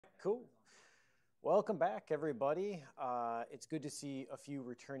Cool. Welcome back, everybody. It's good to see a few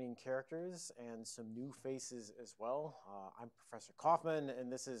returning characters and some new faces as well. I'm Professor Kaufman,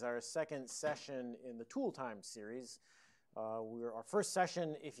 and this is our second session in the Tool Time series. Our first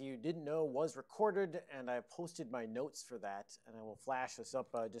session, if you didn't know, was recorded, and I posted my notes for that, and I will flash this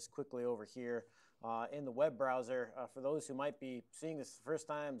up just quickly over here in the web browser. For those who might be seeing this the first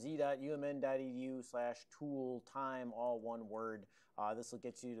time, z.umn.edu/tooltime, all one word. This will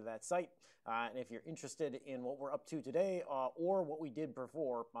get you to that site. And if you're interested in what we're up to today or what we did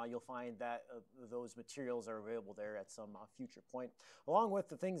before, you'll find that those materials are available there at some future point, along with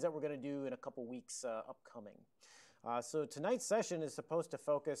the things that we're going to do in a couple weeks upcoming. So tonight's session is supposed to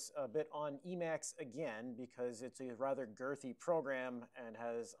focus a bit on Emacs again because it's a rather girthy program and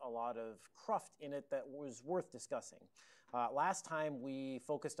has a lot of cruft in it that was worth discussing. Last time we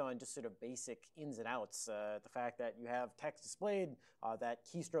focused on just sort of basic ins and outs, the fact that you have text displayed, that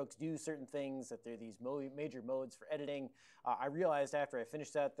keystrokes do certain things, that there are these major modes for editing. I realized after I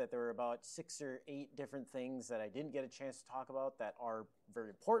finished that there were about 6 or 8 different things that I didn't get a chance to talk about that are very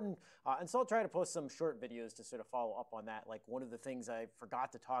important. And so I'll try to post some short videos to sort of follow up on that. Like one of the things I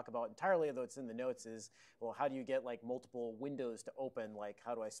forgot to talk about entirely, although it's in the notes, is, well, how do you get like multiple windows to open? Like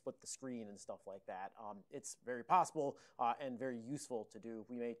how do I split the screen and stuff like that? It's very possible and very useful to do.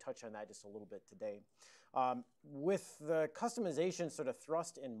 We may touch on that just a little bit today. With the customization sort of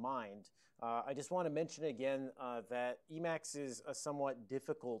thrust in mind, I just want to mention again that Emacs is a somewhat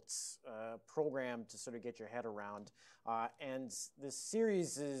difficult program to sort of get your head around. And this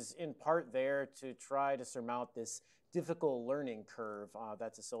series is in part there to try to surmount this difficult learning curve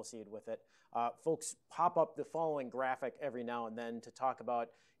that's associated with it. Folks pop up the following graphic every now and then to talk about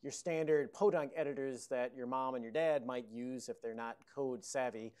your standard podunk editors that your mom and your dad might use if they're not code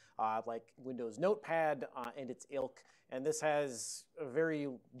savvy, like Windows Notepad and its ilk. And this has a very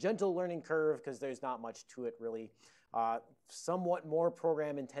gentle learning curve because there's not much to it really. Somewhat more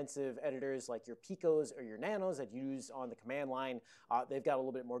program-intensive editors like your Picos or your Nanos that you use on the command line, they've got a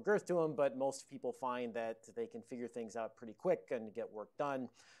little bit more girth to them, but most people find that they can figure things out pretty quick and get work done.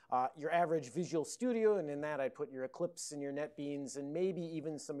 Your average Visual Studio, and in that I put your Eclipse and your NetBeans and maybe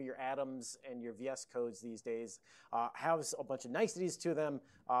even some of your Atoms and your VS Codes these days, have a bunch of niceties to them,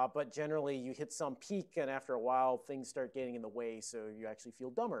 but generally you hit some peak and after a while things start getting in the way, so you actually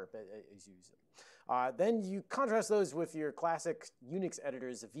feel dumber as you use it. Then you contrast those with your classic Unix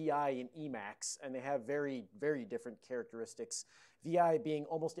editors, VI and Emacs, and they have very, very different characteristics. VI being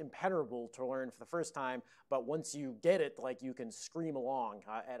almost impenetrable to learn for the first time, but once you get it, like you can scream along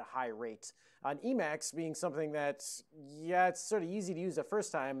at a high rate. On Emacs being something that, yeah, it's sort of easy to use the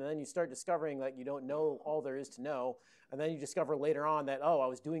first time, and then you start discovering that you don't know all there is to know, and then you discover later on that, oh, I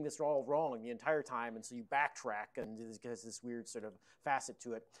was doing this all wrong the entire time, and so you backtrack, and it has this weird sort of facet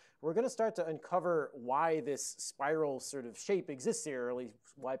to it. We're going to start to uncover why this spiral sort of shape exists here, or at least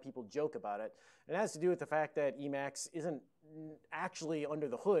why people joke about it. It has to do with the fact that Emacs isn't actually under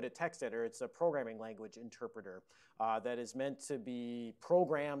the hood a text editor. It's a programming language interpreter that is meant to be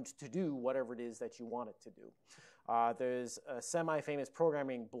programmed to do whatever it is that you want it to do. There's a semi-famous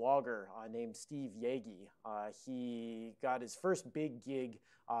programming blogger named Steve Yagi. He got his first big gig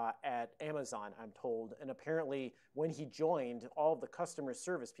at Amazon, I'm told, and apparently when he joined, all of the customer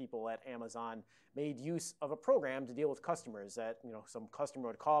service people at Amazon made use of a program to deal with customers. That, you know, some customer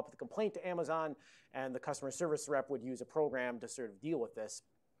would call up with a complaint to Amazon, and the customer service rep would use a program to sort of deal with this.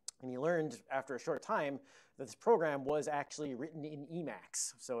 And he learned after a short time that this program was actually written in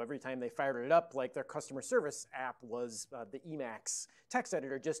Emacs. So every time they fired it up, like their customer service app was the Emacs text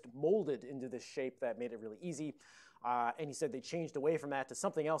editor just molded into this shape that made it really easy. And he said they changed away from that to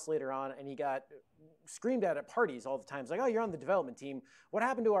something else later on, and he got screamed at parties all the time. It's like, oh, you're on the development team. What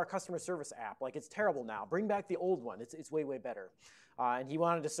happened to our customer service app? Like, it's terrible now. Bring back the old one. It's way, way better. And he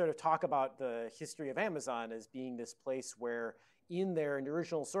wanted to sort of talk about the history of Amazon as being this place where in their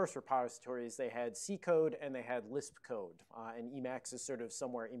original source repositories, they had C code and they had Lisp code. And Emacs is sort of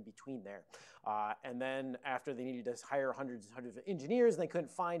somewhere in between there. And then after they needed to hire hundreds and hundreds of engineers, and they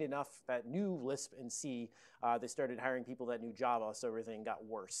couldn't find enough that knew Lisp and C, they started hiring people that knew Java, so everything got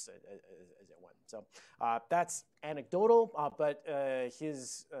worse as it went. So that's anecdotal, but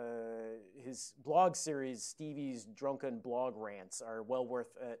his blog series, Stevie's Drunken Blog Rants, are well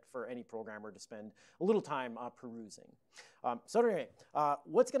worth it for any programmer to spend a little time perusing. So anyway,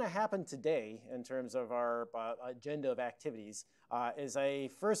 what's going to happen today in terms of our agenda of activities is I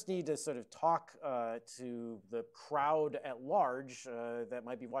first need to sort of talk to the crowd at large that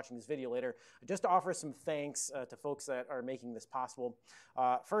might be watching this video later, just to offer some thanks to folks that are making this possible.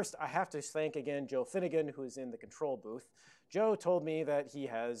 First, I have to thank again Joe Finnegan, who is in the control booth. Joe told me that he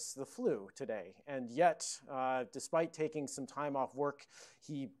has the flu today, and yet, despite taking some time off work,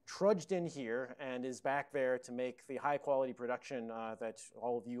 he trudged in here and is back there to make the high-quality production that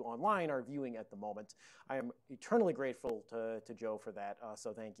all of you online are viewing at the moment. I am eternally grateful to Joe for that,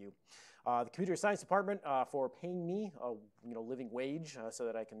 so thank you. The computer science department for paying me a living wage so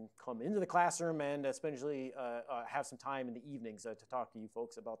that I can come into the classroom and especially have some time in the evenings to talk to you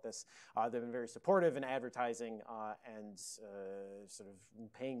folks about this. They've been very supportive in advertising and sort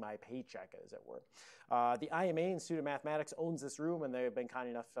of paying my paycheck, as it were. The IMA Institute of Mathematics owns this room, and they've been kind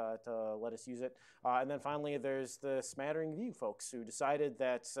enough to let us use it. And then finally, there's the Smattering View folks who decided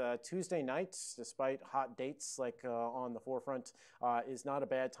that Tuesday nights, despite hot dates like on the forefront, is not a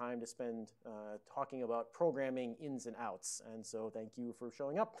bad time to spend talking about programming ins and outs. And so thank you for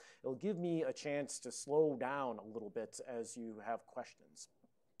showing up. It'll give me a chance to slow down a little bit as you have questions.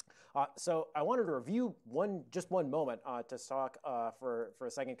 So I wanted to review just one moment to talk for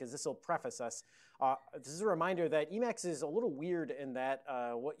a second, because this will preface us. This is a reminder that Emacs is a little weird in that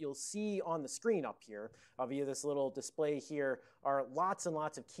what you'll see on the screen up here via this little display here are lots and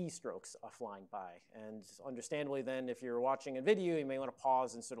lots of keystrokes flying by. And understandably then, if you're watching a video, you may want to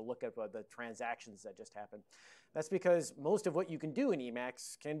pause and sort of look at the transactions that just happened. That's because most of what you can do in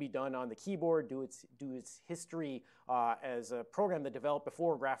Emacs can be done on the keyboard, do its history as a program that developed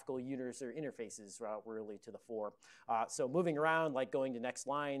before graphical user interfaces were really to the fore. So moving around, like going to next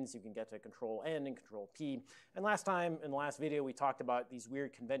lines, you can get to Control-N and Control-P. And last time, in the last video, we talked about these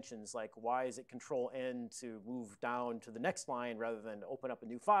weird conventions, like why is it Control-N to move down to the next line rather than open up a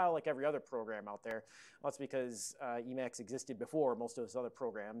new file like every other program out there? Well, that's because Emacs existed before most of those other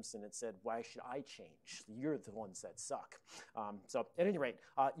programs, and it said, why should I change? You're the ones that suck. So at any rate,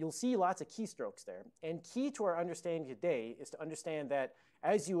 you'll see lots of keystrokes there. And key to our understanding today is to understand that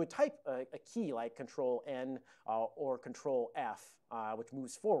as you would type a key like Control-N or Control-F, which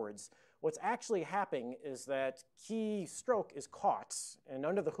moves forwards, what's actually happening is that key stroke is caught, and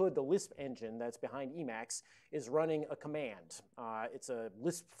under the hood, the Lisp engine that's behind Emacs is running a command. It's a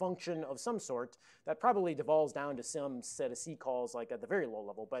Lisp function of some sort that probably devolves down to some set of C calls, like at the very low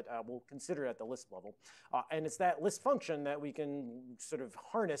level, but we'll consider it at the Lisp level. And it's that Lisp function that we can sort of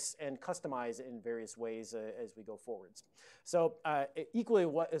harness and customize in various ways as we go forwards. So equally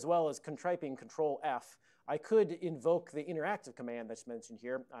as well as typing Control-F, I could invoke the interactive command that's mentioned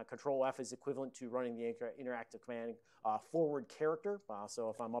here. Control-F is equivalent to running the interactive command forward character. So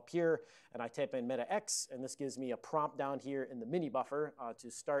if I'm up here and I type in meta x, and this gives me a prompt down here in the mini buffer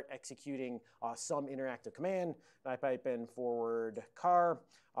to start executing some interactive command, and I type in forward car,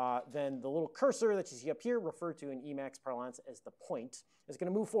 then the little cursor that you see up here, referred to in Emacs parlance as the point, is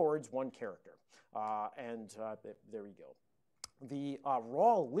going to move forwards one character. There we go. The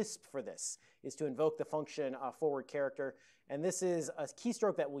raw Lisp for this is to invoke the function forward character, and this is a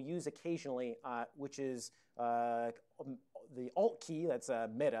keystroke that we'll use occasionally, which is the Alt key, that's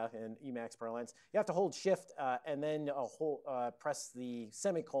meta in Emacs parlance. You have to hold Shift and then press the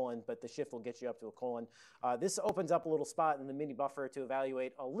semicolon, but the Shift will get you up to a colon. This opens up a little spot in the mini buffer to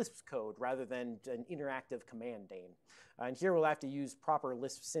evaluate a Lisp code rather than an interactive command name. And here we'll have to use proper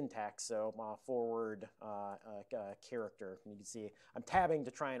Lisp syntax, so forward character. You can see I'm tabbing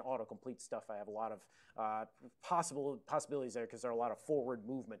to try and autocomplete stuff. I have a lot of possibilities there because there are a lot of forward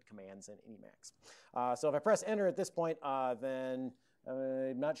movement commands in Emacs. So if I press Enter at this point, then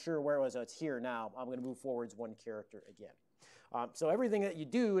I'm not sure where it was. Oh, it's here now. I'm going to move forwards one character again. So everything that you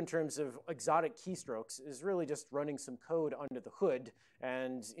do in terms of exotic keystrokes is really just running some code under the hood.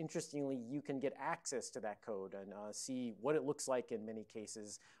 And interestingly, you can get access to that code and see what it looks like in many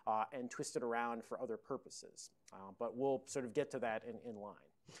cases and twist it around for other purposes. But we'll sort of get to that in line.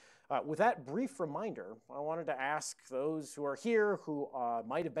 With that brief reminder, I wanted to ask those who are here who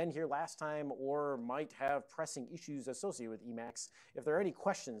might have been here last time or might have pressing issues associated with Emacs, if there are any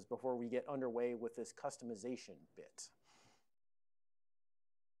questions before we get underway with this customization bit.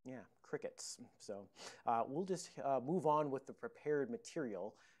 Yeah, crickets. So we'll just move on with the prepared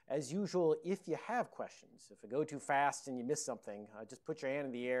material. As usual, if you have questions, if I go too fast and you miss something, just put your hand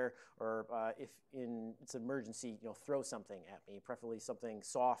in the air, or if it's an emergency, throw something at me, preferably something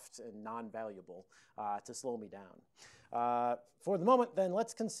soft and non-valuable to slow me down. For the moment, then,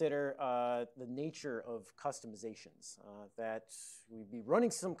 let's consider the nature of customizations. That we'd be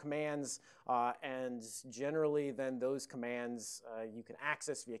running some commands, and generally, then those commands you can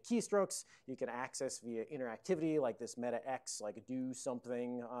access via keystrokes. You can access via interactivity, like this meta x, like do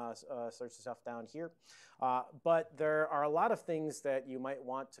something, sorts of stuff down here. But there are a lot of things that you might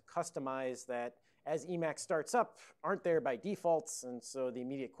want to customize that as Emacs starts up, aren't there by default. And so the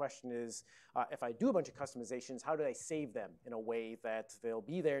immediate question is, if I do a bunch of customizations, how do I save them in a way that they'll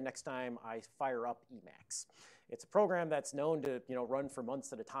be there next time I fire up Emacs? It's a program that's known to run for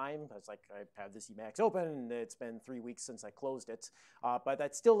months at a time. It's like I have this Emacs open, and it's been 3 weeks since I closed it. But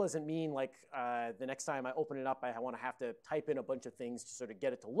that still doesn't mean like the next time I open it up, I want to have to type in a bunch of things to sort of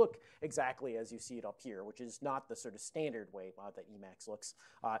get it to look exactly as you see it up here, which is not the sort of standard way that Emacs looks.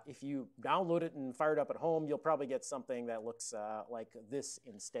 If you download it and fire it up at home, you'll probably get something that looks like this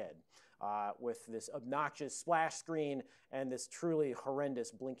instead. With this obnoxious splash screen and this truly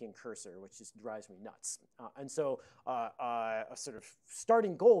horrendous blinking cursor, which just drives me nuts. And so a sort of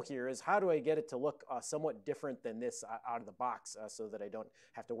starting goal here is how do I get it to look somewhat different than this out of the box so that I don't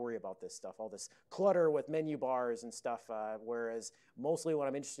have to worry about this stuff, all this clutter with menu bars and stuff, whereas mostly what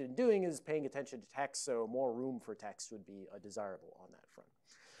I'm interested in doing is paying attention to text, so more room for text would be desirable on that front.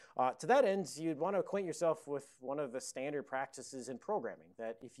 To that end, you'd want to acquaint yourself with one of the standard practices in programming,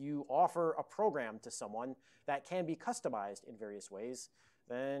 that if you offer a program to someone that can be customized in various ways,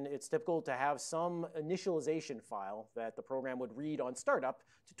 then it's typical to have some initialization file that the program would read on startup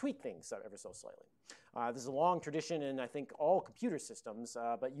to tweak things ever so slightly. This is a long tradition in, I think, all computer systems,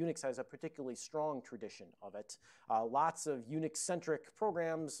 but Unix has a particularly strong tradition of it. Lots of Unix-centric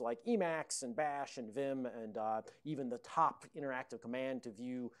programs like Emacs and Bash and Vim and even the top interactive command to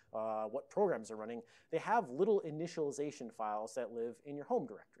view what programs are running, they have little initialization files that live in your home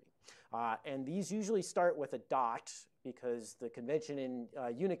directory. And these usually start with a dot, because the convention in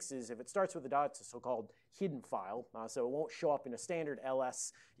Unix is if it starts with a dot, it's a so-called hidden file. So it won't show up in a standard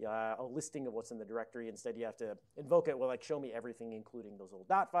ls, a listing of what's in the directory. Instead, you have to invoke it with like show me everything, including those little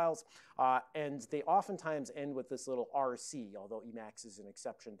dot files. And they oftentimes end with this little RC, although Emacs is an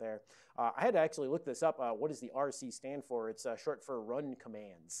exception there. I had to actually look this up. What does the RC stand for? It's short for run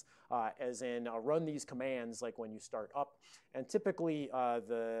commands, as in run these commands like when you start up. And typically,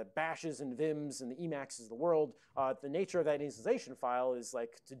 the bashes and vims and the Emacs of the world, the nature of that initialization file is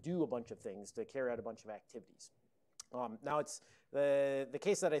like to do a bunch of things, to carry out a bunch of activities. Now, it's the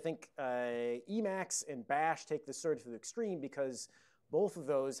case that I think Emacs and Bash take this sort of to the extreme because both of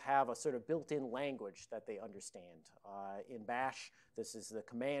those have a sort of built-in language that they understand. In Bash, this is the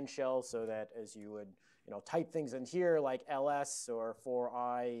command shell, so that as you would type things in here like ls or for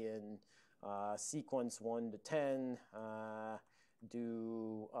I in sequence 1 to 10,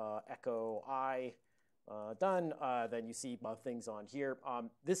 do echo I, done, then you see things on here.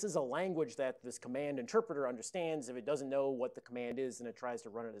 This is a language that this command interpreter understands. If it doesn't know what the command is, then it tries to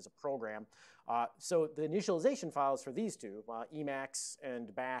run it as a program. So the initialization files for these two, Emacs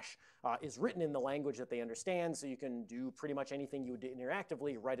and Bash, is written in the language that they understand, so you can do pretty much anything you would do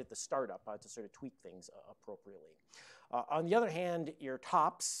interactively right at the startup to sort of tweak things appropriately. On the other hand, your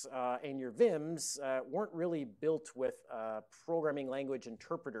tops and your vims weren't really built with a programming language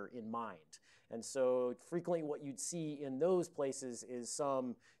interpreter in mind. And so frequently what you'd see in those places is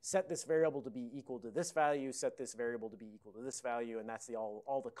some set this variable to be equal to this value, set this variable to be equal to this value, and that's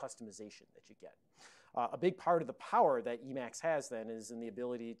all the customization that you get. A big part of the power that Emacs has then is in the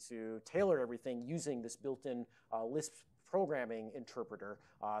ability to tailor everything using this built-in Lisp programming interpreter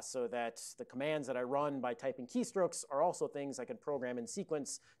so that the commands that I run by typing keystrokes are also things I can program in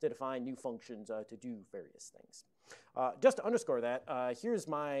sequence to define new functions to do various things. Just to underscore that, here's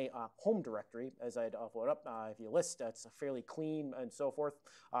my home directory as I'd upload up. If you list, that's fairly clean and so forth.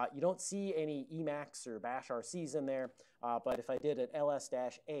 You don't see any Emacs or Bash RCs in there, but if I did an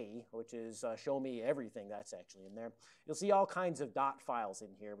ls-a, which is show me everything that's actually in there, you'll see all kinds of dot files in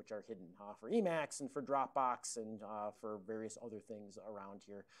here which are hidden for Emacs and for Dropbox and for various other things around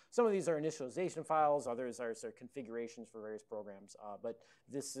here. Some of these are initialization files, others are sort of configurations for various programs, but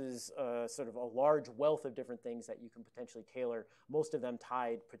this is sort of a large wealth of different things that you can potentially tailor, most of them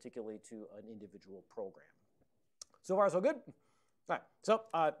tied particularly to an individual program. So far, so good? All right, so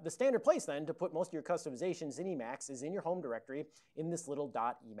the standard place then to put most of your customizations in Emacs is in your home directory in this little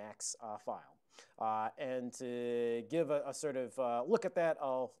 .emacs file. And to give a sort of look at that,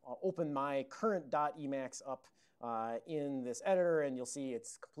 I'll open my current .emacs up in this editor, and you'll see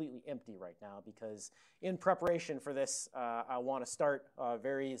it's completely empty right now because in preparation for this, I want to start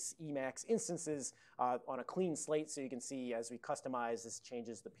various Emacs instances on a clean slate so you can see as we customize, this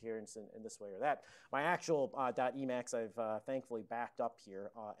changes the appearance in this way or that. My actual .emacs I've thankfully backed up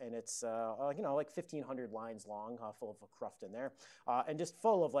here, and it's like 1,500 lines long, full of a cruft in there, and just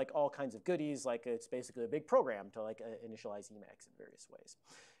full of like all kinds of goodies. Like it's basically a big program to like initialize Emacs in various ways.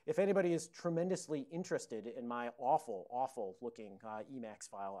 if anybody is tremendously interested in my awful looking Emacs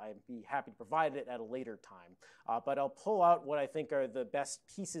file, I'd be happy to provide it at a later time. But I'll pull out what I think are the best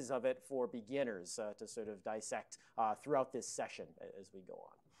pieces of it for beginners to sort of dissect throughout this session as we go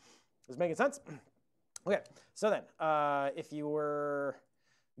on. Is this making sense? Okay, so then if you were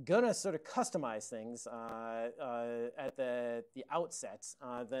gonna sort of customize things at the outset,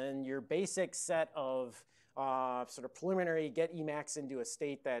 then your basic set of sort of preliminary get Emacs into a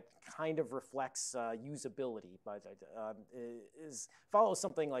state that kind of reflects usability, but follows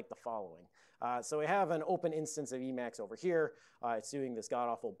something like the following. So we have an open instance of Emacs over here. It's doing this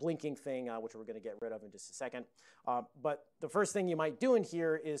god-awful blinking thing, which we're going to get rid of in just a second. But the first thing you might do in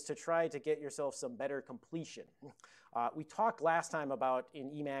here is to try to get yourself some better completion. We talked last time about in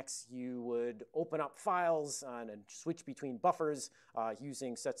Emacs you would open up files and switch between buffers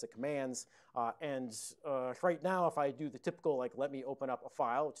using sets of commands. And right now, if I do the typical, like, let me open up a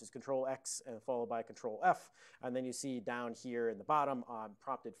file, which is Control-X and followed by Control-F, and then you see down here in the bottom, I'm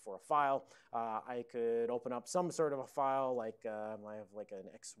prompted for a file. I could open up some sort of a file, like I have like an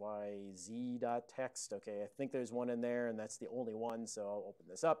xyz.txt. Okay, I think there's one in there, and that's the only one, so I'll open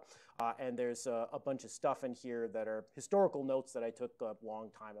this up. And there's a bunch of stuff in here that are historical notes that I took a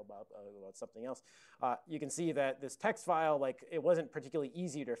long time about something else. You can see that this text file, like, it wasn't particularly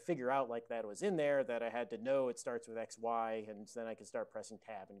easy to figure out like that it was in there, that I had to know it starts with XY, and then I can start pressing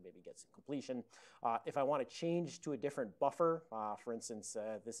tab and maybe get some completion. If I want to change to a different buffer, for instance,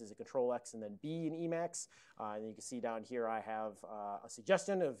 this is a Control-X and then B in Emacs, and you can see down here I have a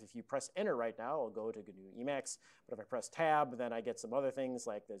suggestion of if you press enter right now, I'll go to GNU Emacs, but if I press tab, then I get some other things,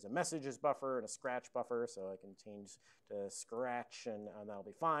 like there's a messages buffer and a scratch buffer, so I can change to scratch and that'll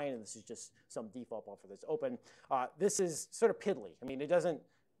be fine, and this is just some default buffer that's open. This is sort of piddly. I mean, it doesn't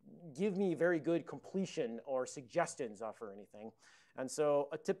give me very good completion or suggestions for anything. And so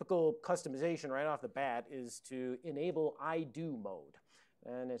a typical customization right off the bat is to enable I do mode.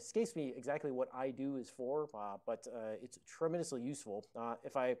 And it escapes me exactly what I do is for, but it's tremendously useful.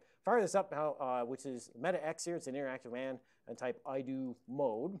 If I fire this up now, which is meta X here, it's an interactive command, and type I do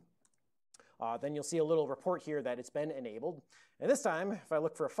mode, then you'll see a little report here that it's been enabled. And this time, if I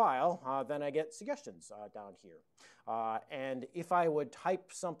look for a file, then I get suggestions down here. And if I would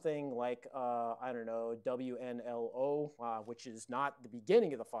type something like, I don't know, WNLO, which is not the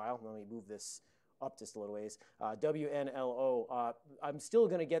beginning of the file, let me move this up just a little ways, WNLO, I'm still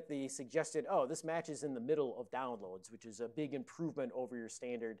going to get the suggested, oh, this matches in the middle of downloads, which is a big improvement over your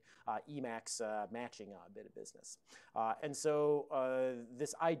standard Emacs matching bit of business. And so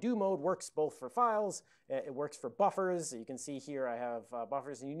this I do mode works both for files, it works for buffers. You can see here I have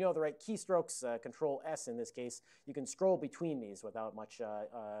buffers, and you know the right keystrokes, Control-S in this case. You can scroll between these without much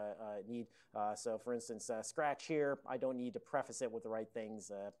need. So for instance, scratch here, I don't need to preface it with the right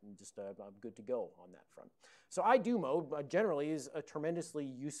things, I'm good to go on that front. So I do mode generally is a tremendously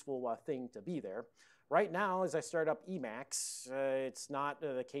useful thing to be there. Right now, as I start up Emacs, it's not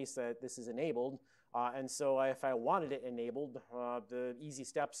the case that this is enabled. And so if I wanted it enabled, the easy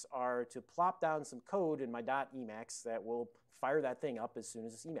steps are to plop down some code in my .emacs that will fire that thing up as soon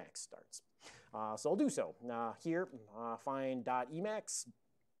as Emacs starts. So I'll do so. Here, find .emacs,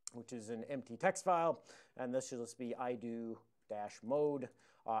 which is an empty text file, and this should just be I do-mode.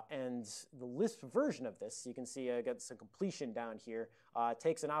 And the Lisp version of this, you can see I got some completion down here,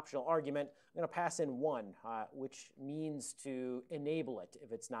 takes an optional argument. I'm going to pass in 1, which means to enable it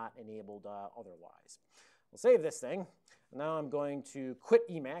if it's not enabled otherwise. We'll save this thing. Now I'm going to quit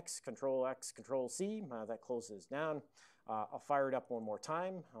Emacs, Control-X, Control-C. That closes down. I'll fire it up one more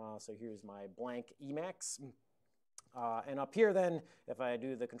time. So here's my blank Emacs. And up here then, if I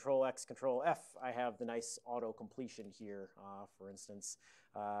do the Control-X, Control-F, I have the nice auto-completion here, for instance.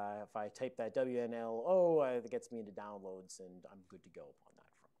 If I type that WNLO, it gets me into downloads, and I'm good to go on that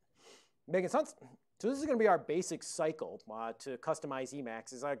front. Making sense? So this is going to be our basic cycle to customize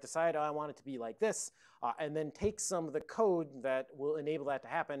Emacs. Is I decide I want it to be like this, and then take some of the code that will enable that to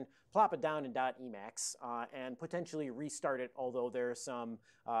happen, plop it down in .emacs, and potentially restart it, although there are some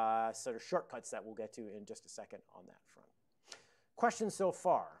sort of shortcuts that we'll get to in just a second on that front. Questions so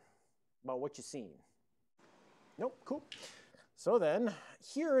far about what you've seen? Nope, cool. So then,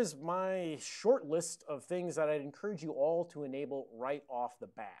 here is my short list of things that I'd encourage you all to enable right off the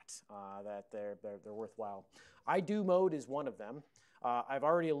bat, that they're worthwhile. I do mode is one of them. I've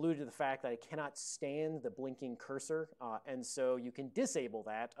already alluded to the fact that I cannot stand the blinking cursor, and so you can disable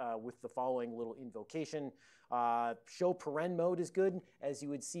that with the following little invocation. Show paren mode is good. As you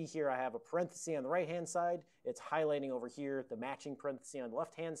would see here, I have a parenthesis on the right-hand side. It's highlighting over here the matching parenthesis on the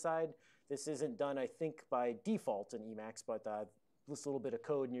left-hand side. This isn't done, I think, by default in Emacs, but this little bit of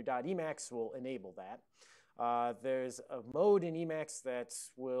code in your .emacs will enable that. There's a mode in Emacs that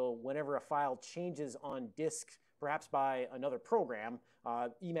will, whenever a file changes on disk, perhaps by another program,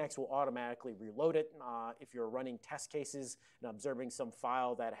 Emacs will automatically reload it. If you're running test cases and observing some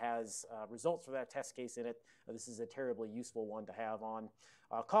file that has results for that test case in it, this is a terribly useful one to have on.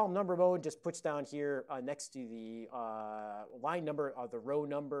 Column number mode just puts down here next to the line number, the row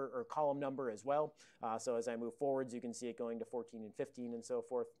number or column number as well. So as I move forwards, you can see it going to 14 and 15 and so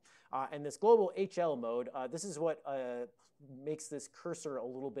forth. And this global HL mode, this is what makes this cursor a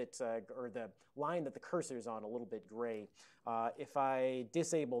little bit, or the line that the cursor is on, a little bit gray. If I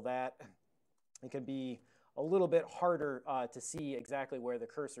disable that, it can be a little bit harder to see exactly where the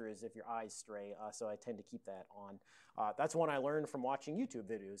cursor is if your eyes stray, so I tend to keep that on. That's one I learned from watching YouTube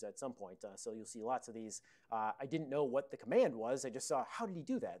videos at some point, so you'll see lots of these. I didn't know what the command was. I just saw, how did he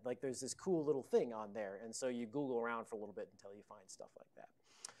do that? Like, there's this cool little thing on there, and so you Google around for a little bit until you find stuff like that.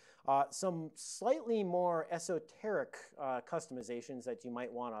 Some slightly more esoteric customizations that you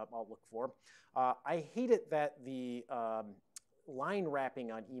might want to look for. I hate it that the line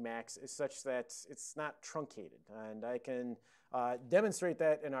wrapping on Emacs is such that it's not truncated. And I can demonstrate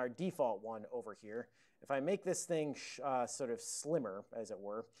that in our default one over here. If I make this thing sort of slimmer, as it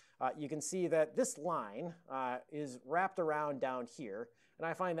were, you can see that this line is wrapped around down here. And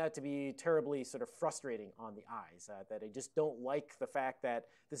I find that to be terribly sort of frustrating on the eyes, that I just don't like the fact that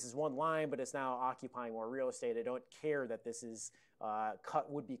this is one line, but it's now occupying more real estate. I don't care that this is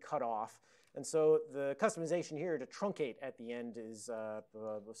would be cut off. And so the customization here to truncate at the end is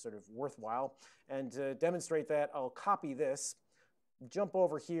sort of worthwhile. And to demonstrate that, I'll copy this, jump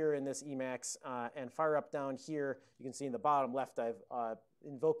over here in this Emacs, and fire up down here. You can see in the bottom left, I've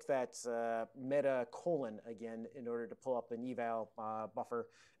invoked that meta colon again in order to pull up an eval buffer.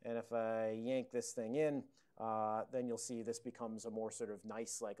 And if I yank this thing in, then you'll see this becomes a more sort of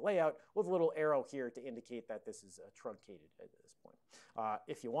nice like layout with a little arrow here to indicate that this is truncated at this point.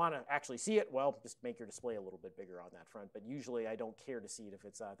 If you want to actually see it, well, just make your display a little bit bigger on that front. But usually I don't care to see it if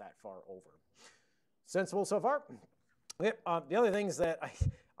it's that far over. Sensible so far? Yep. The other things that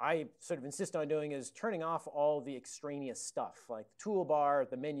I sort of insist on doing is turning off all the extraneous stuff, like the toolbar,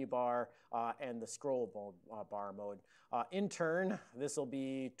 the menu bar, and the scroll bar mode. In turn, this will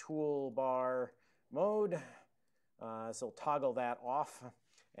be toolbar mode. So toggle that off.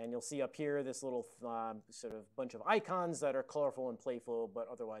 And you'll see up here this little sort of bunch of icons that are colorful and playful, but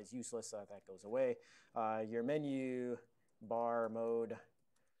otherwise useless. That goes away. Your menu bar mode.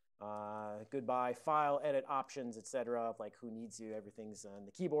 Goodbye, file, edit, options, etc. Like who needs you, everything's on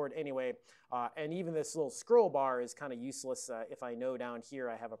the keyboard anyway. And even this little scroll bar is kind of useless if I know down here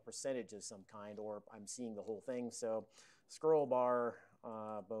I have a percentage of some kind or I'm seeing the whole thing. So scroll bar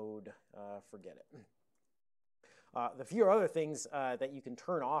mode, forget it. The few other things that you can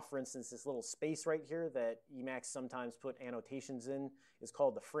turn off, for instance, this little space right here that Emacs sometimes put annotations in is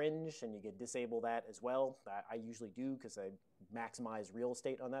called the fringe, and you can disable that as well. I usually do because I maximize real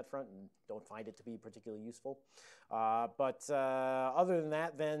estate on that front and don't find it to be particularly useful. But other than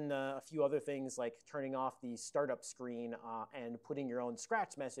that, then a few other things like turning off the startup screen and putting your own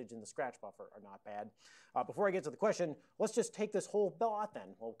scratch message in the scratch buffer are not bad. Before I get to the question, let's just take this whole dot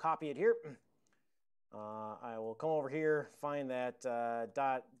then. We'll copy it here. I will come over here, find that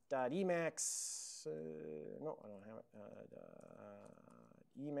 .emacs, no, I don't have it,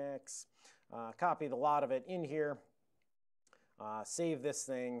 Emacs, copy the lot of it in here, save this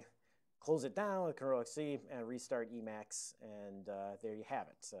thing, close it down with Control-C, and restart Emacs, and there you have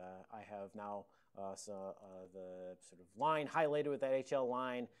it. I have now the sort of line highlighted with that HL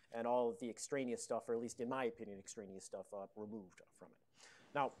line, and all of the extraneous stuff, or at least in my opinion, extraneous stuff removed from it.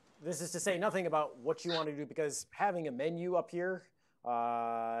 Now, this is to say nothing about what you want to do, because having a menu up here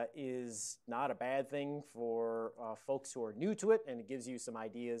is not a bad thing for folks who are new to it, and it gives you some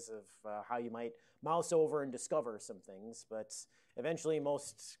ideas of how you might mouse over and discover some things. But eventually,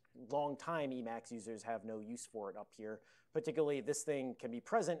 most long-time Emacs users have no use for it up here. Particularly, this thing can be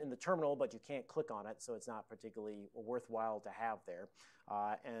present in the terminal, but you can't click on it, so it's not particularly worthwhile to have there.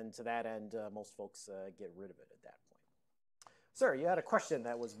 And to that end, most folks get rid of it at that point. Sir, you had a question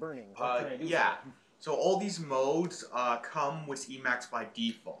that was burning. Yeah. So all these modes come with Emacs by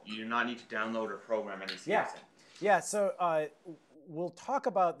default. You do not need to download or program any CSS. Yeah. So we'll talk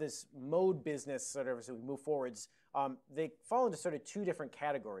about this mode business sort of as we move forwards. They fall into sort of two different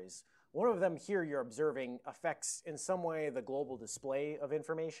categories. One of them here you're observing affects in some way the global display of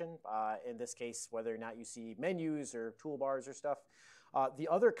information. In this case, whether or not you see menus or toolbars or stuff. The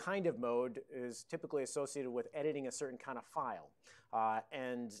other kind of mode is typically associated with editing a certain kind of file.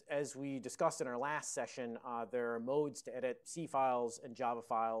 And as we discussed in our last session, there are modes to edit C files and Java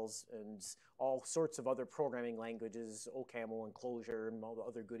files and all sorts of other programming languages, OCaml and Clojure and all the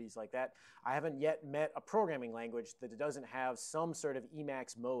other goodies like that. I haven't yet met a programming language that doesn't have some sort of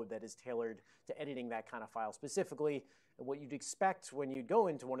Emacs mode that is tailored to editing that kind of file specifically. And what you'd expect when you go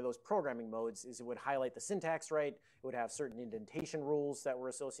into one of those programming modes is it would highlight the syntax right, it would have certain indentation rules that were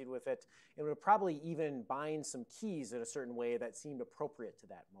associated with it, it would probably even bind some keys in a certain way that seemed appropriate to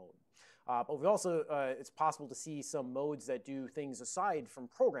that mode. But we also, it's possible to see some modes that do things aside from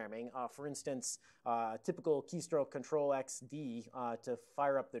programming. For instance, typical keystroke Control-X-D to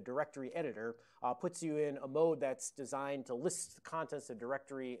fire up the directory editor puts you in a mode that's designed to list the contents of the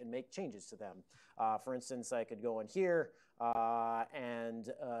directory and make changes to them. For instance, I could go in here and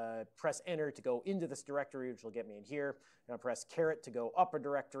press enter to go into this directory, which will get me in here. I'm going to press caret to go up a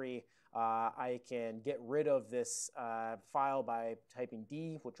directory. I can get rid of this file by typing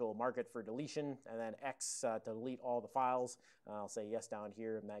D, which will mark it for deletion, and then X to delete all the files. I'll say yes down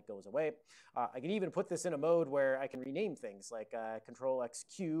here, and that goes away. I can even put this in a mode where I can rename things, like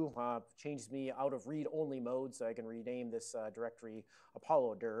Control-XQ changes me out of read-only mode, so I can rename this directory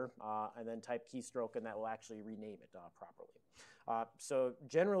Apollo-dir, and then type keystroke, and that will actually rename it properly. So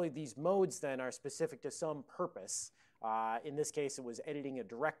generally, these modes then are specific to some purpose. In this case, it was editing a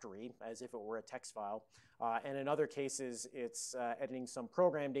directory as if it were a text file. And in other cases, it's editing some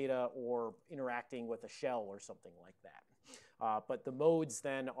program data or interacting with a shell or something like that. But the modes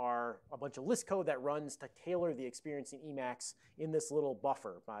then are a bunch of Lisp code that runs to tailor the experience in Emacs in this little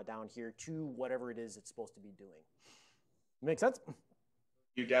buffer down here to whatever it is it's supposed to be doing. Make sense?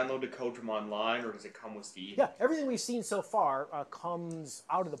 You download the code from online, or does it come with the email? Yeah, everything we've seen so far comes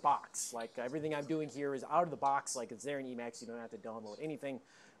out of the box. Like everything I'm doing here is out of the box, like it's there in Emacs. You don't have to download anything.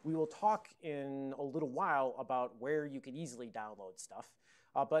 We will talk in a little while about where you can easily download stuff.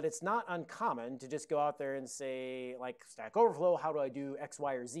 But it's not uncommon to just go out there and say, like Stack Overflow, how do I do X,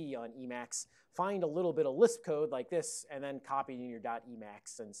 Y, or Z on Emacs? Find a little bit of Lisp code like this, and then copy it in your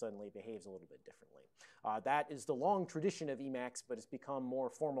 .emacs, and suddenly it behaves a little bit differently. That is the long tradition of Emacs, but it's become more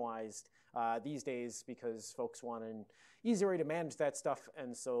formalized these days because folks want an easier way to manage that stuff,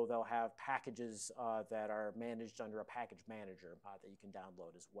 and so they'll have packages that are managed under a package manager that you can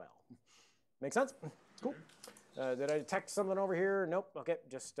download as well. Make sense? Cool. Did I detect something over here? Nope. Okay,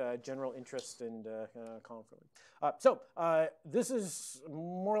 just general interest and conflict. So this is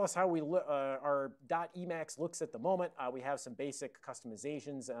more or less how we our .emacs looks at the moment. We have some basic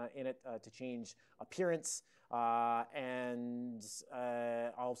customizations in it to change appearance. And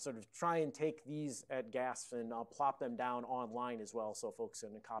I'll sort of try and take these at GASP and I'll plop them down online as well so folks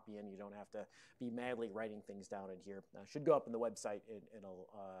can copy in. You don't have to be madly writing things down in here. Should go up on the website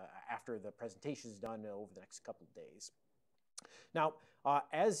after the presentation is done over the next couple of days. Now,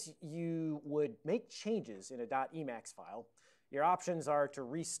 as you would make changes in a .emacs file, your options are to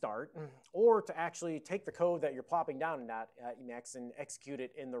restart or to actually take the code that you're plopping down in Emacs and execute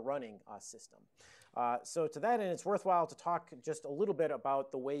it in the running system. So to that end, it's worthwhile to talk just a little bit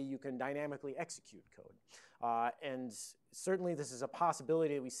about the way you can dynamically execute code. And certainly this is a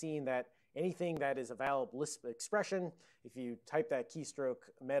possibility. We've seen that anything that is a valid Lisp expression, if you type that keystroke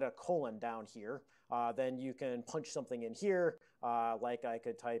meta colon down here, then you can punch something in here, like I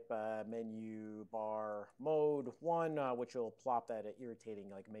could type menu bar mode 1, which will plop that irritating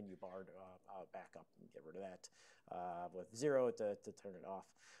like menu bar back up and get rid of that with 0 to turn it off.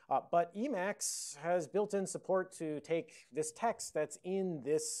 But Emacs has built-in support to take this text that's in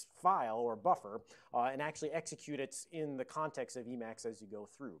this file or buffer and actually execute it in the context of Emacs as you go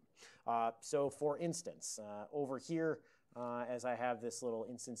through. So for instance, over here, as I have this little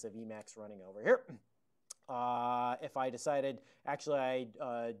instance of Emacs running over here, if I decided, actually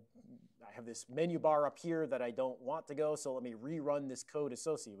I have this menu bar up here that I don't want to go, so let me rerun this code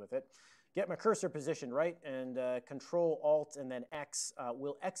associated with it. Get my cursor positioned right, and Control Alt and then X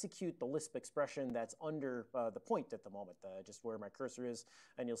will execute the Lisp expression that's under the point at the moment, just where my cursor is,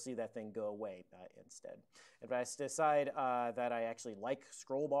 and you'll see that thing go away instead. If I decide that I actually like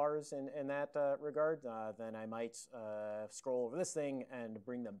scroll bars in that regard, then I might scroll over this thing and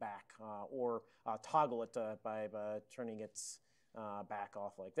bring them back, or toggle it by turning it back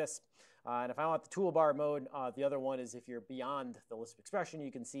off like this. And if I want the toolbar mode, the other one is if you're beyond the Lisp expression, you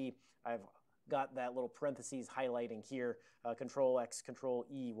can see I've got that little parentheses highlighting here. Control-X,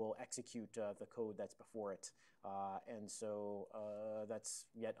 Control-E will execute the code that's before it. And so that's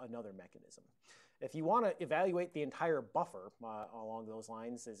yet another mechanism. If you want to evaluate the entire buffer along those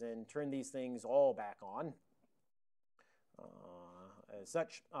lines, as in turn these things all back on, as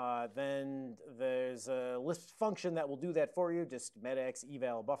such. Then there's a Lisp function that will do that for you, just metax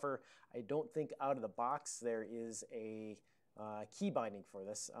eval buffer. I don't think out of the box there is a key binding for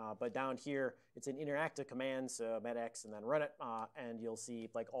this, but down here it's an interactive command, so metax and then run it, and you'll see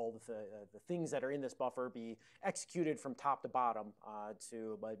like all the things that are in this buffer be executed from top to bottom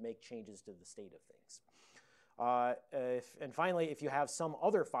to make changes to the state of things. And finally, if you have some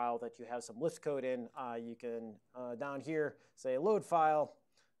other file that you have some Lisp code in, you can down here say load file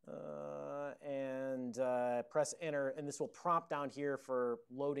and press enter, and this will prompt down here for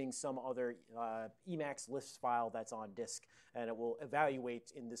loading some other Emacs Lisp file that's on disk, and it will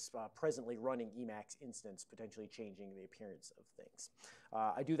evaluate in this presently running Emacs instance, potentially changing the appearance of things.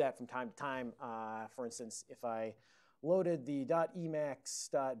 I do that from time to time. For instance, if I loaded the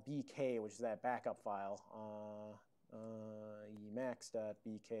 .emacs.bk, which is that backup file,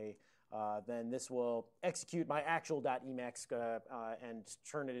 emacs.bk, then this will execute my actual .emacs and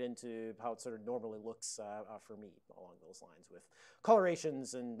turn it into how it sort of normally looks for me along those lines, with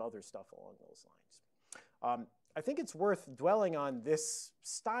colorations and other stuff along those lines. I think it's worth dwelling on this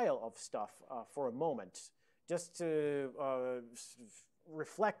style of stuff for a moment, just to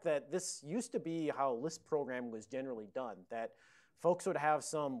reflect that this used to be how Lisp programming was generally done, that folks would have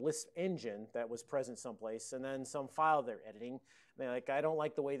some Lisp engine that was present someplace and then some file they're editing. They're like, I don't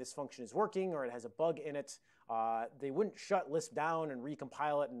like the way this function is working, or it has a bug in it. They wouldn't shut Lisp down and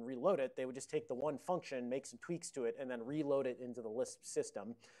recompile it and reload it. They would just take the one function, make some tweaks to it, and then reload it into the Lisp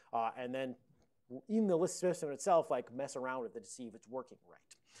system. And then in the Lisp system itself, like mess around with it to see if it's working right.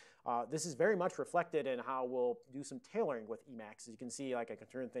 This is very much reflected in how we'll do some tailoring with Emacs. As you can see, like I can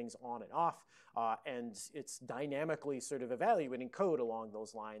turn things on and off, and it's dynamically sort of evaluating code along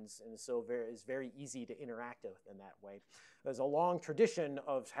those lines, and so it's very easy to interact with in that way. There's a long tradition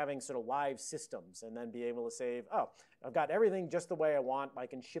of having sort of live systems and then be able to say, oh, I've got everything just the way I want. I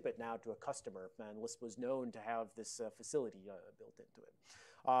can ship it now to a customer, and Lisp was known to have this facility built into it.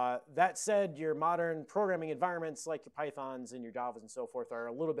 That said, your modern programming environments like your Pythons and your Javas and so forth are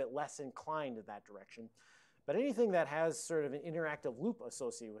a little bit less inclined in that direction. But anything that has sort of an interactive loop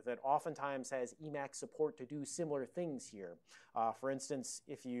associated with it oftentimes has Emacs support to do similar things here. For instance,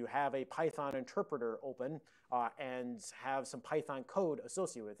 if you have a Python interpreter open and have some Python code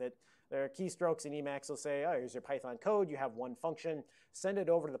associated with it, there are keystrokes in Emacs will say, oh, here's your Python code. You have one function. Send it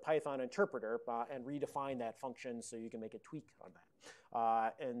over to the Python interpreter and redefine that function so you can make a tweak on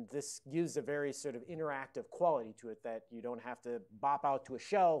that. And this gives a very sort of interactive quality to it that you don't have to bop out to a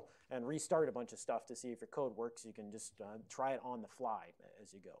shell and restart a bunch of stuff to see if your code works. You can just try it on the fly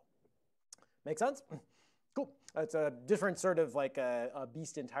as you go. Make sense? Cool. It's a different sort of like a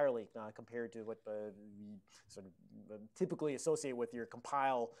beast entirely compared to what we sort of typically associate with your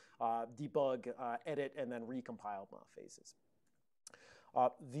compile, debug, edit, and then recompile phases.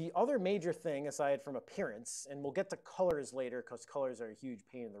 The other major thing, aside from appearance, and we'll get to colors later because colors are a huge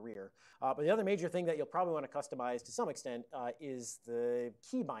pain in the rear, but the other major thing that you'll probably want to customize to some extent is the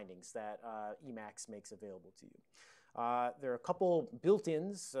key bindings that Emacs makes available to you. There are a couple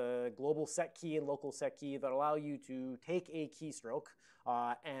built-ins, global set key and local set key, that allow you to take a keystroke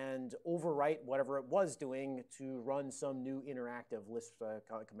and overwrite whatever it was doing to run some new interactive Lisp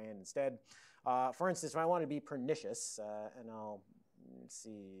command instead. For instance, if I want to be pernicious, and let's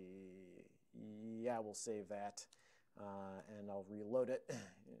see, yeah, we'll save that, and I'll reload it.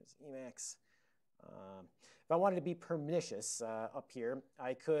 Here's Emacs. If I wanted to be pernicious up here,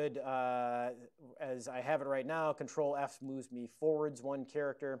 I could, as I have it right now, Control F moves me forwards one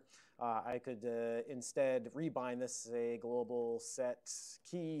character. I could instead rebind this, say global set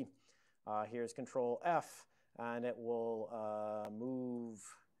key. Here's Control F, and it will move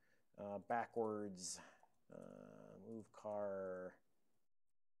backwards, move car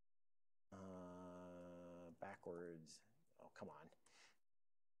backwards. Oh, come on.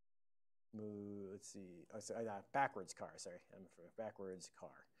 Move, let's see, backwards car, sorry, I'm for backwards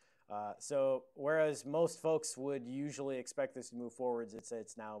car. So whereas most folks would usually expect this to move forwards,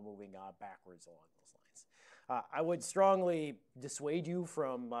 it's now moving backwards along those lines. I would strongly dissuade you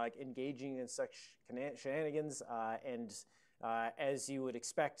from engaging in such shenanigans, and as you would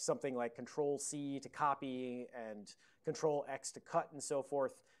expect, something like Control-C to copy and Control-X to cut and so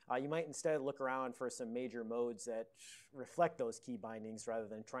forth, you might instead look around for some major modes that reflect those key bindings rather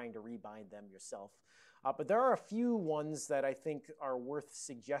than trying to rebind them yourself. But there are a few ones that I think are worth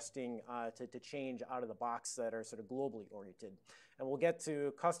suggesting to change out of the box that are sort of globally oriented. And we'll get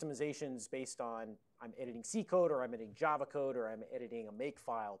to customizations based on I'm editing C code, or I'm editing Java code, or I'm editing a make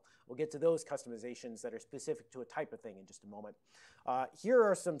file. We'll get to those customizations that are specific to a type of thing in just a moment. Here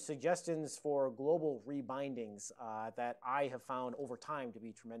are some suggestions for global rebindings that I have found over time to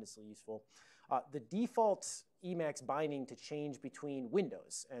be tremendously useful. The default Emacs binding to change between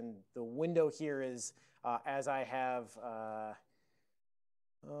windows. And the window here is as I have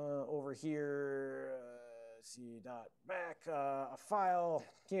over here, see dot back a file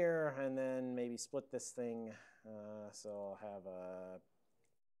here, and then maybe split this thing. So I'll have a,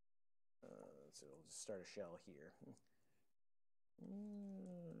 so we'll just start a shell here.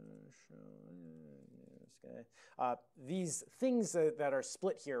 This guy. These things that are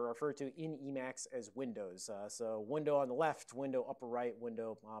split here are referred to in Emacs as windows. So window on the left, window upper right,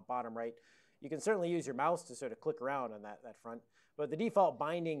 window bottom right. You can certainly use your mouse to sort of click around on that front. But the default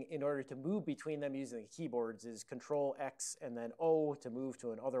binding in order to move between them using the keyboards is Control X and then O to move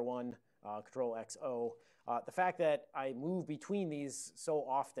to another one, Control X O. The fact that I move between these so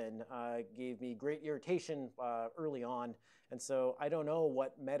often gave me great irritation early on. And so I don't know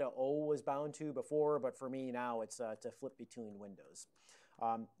what meta O was bound to before, but for me now it's to flip between windows.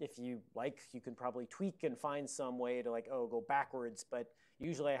 If you like, you can probably tweak and find some way to like, oh, go backwards, but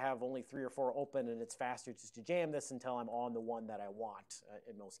usually I have only 3 or 4 open and it's faster just to jam this until I'm on the one that I want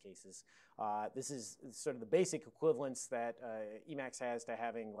in most cases. This is sort of the basic equivalence that Emacs has to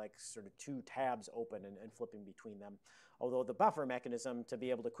having like sort of 2 tabs open and flipping between them. Although the buffer mechanism to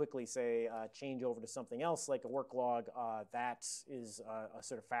be able to quickly say change over to something else like a work log, that is a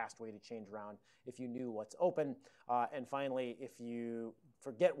sort of fast way to change around if you knew what's open. And finally, if you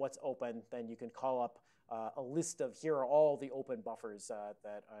forget what's open, then you can call up a list of here are all the open buffers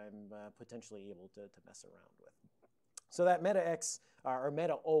that I'm potentially able to mess around with. So that meta X or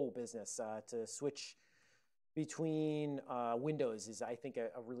meta O business to switch between windows is, I think, a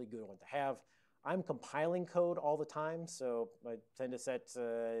really good one to have. I'm compiling code all the time, so I tend to set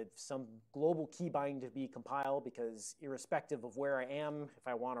some global keybind to be compiled because irrespective of where I am, if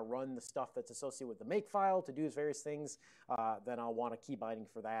I want to run the stuff that's associated with the make file to do various things, then I'll want a key binding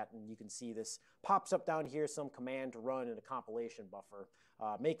for that. And you can see this pops up down here, some command to run in a compilation buffer.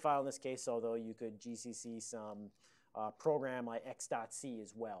 Make file in this case, although you could GCC some program like x.c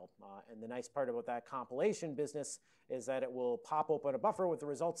as well. And the nice part about that compilation business is that it will pop open a buffer with the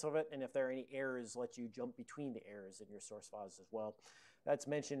results of it, and if there are any errors, let you jump between the errors in your source files as well. That's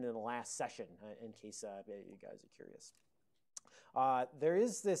mentioned in the last session, in case you guys are curious. There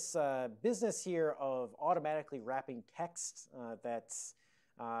is this business here of automatically wrapping text that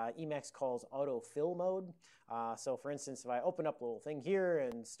Emacs calls autofill mode. So for instance, if I open up a little thing here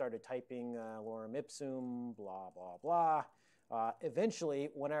and started typing lorem ipsum, blah, blah, blah, eventually,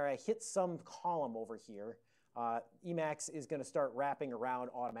 whenever I hit some column over here, Emacs is going to start wrapping around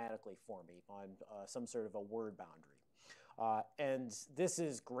automatically for me on some sort of a word boundary. And this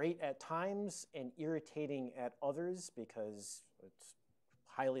is great at times and irritating at others because it's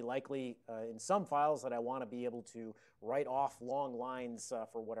highly likely in some files that I want to be able to write off long lines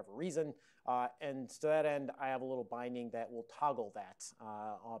for whatever reason. And to that end, I have a little binding that will toggle that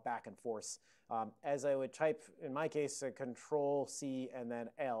back and forth. As I would type, in my case, Control C and then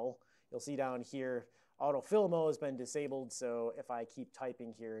L, you'll see down here, autofill mode has been disabled. So if I keep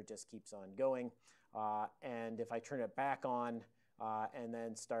typing here, it just keeps on going. And if I turn it back on and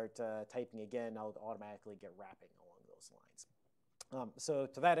then start typing again, I'll automatically get wrapping along those lines. So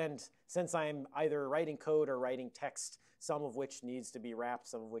to that end, since I'm either writing code or writing text, some of which needs to be wrapped,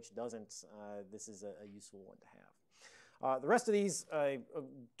 some of which doesn't, this is a useful one to have. The rest of these I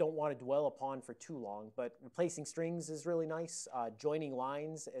don't want to dwell upon for too long, but replacing strings is really nice. Joining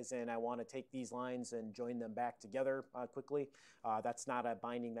lines, as in I want to take these lines and join them back together quickly. That's not a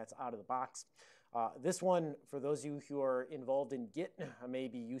binding that's out of the box. This one, for those of you who are involved in Git, may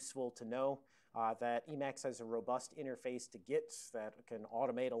be useful to know. That Emacs has a robust interface to Git that can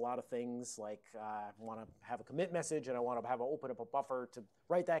automate a lot of things, like I want to have a commit message and I want to open up a buffer to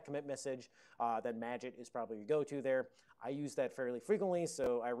write that commit message. Then Magit is probably your go-to there. I use that fairly frequently,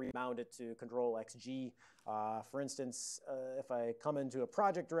 so I remount it to Control XG. For instance, if I come into a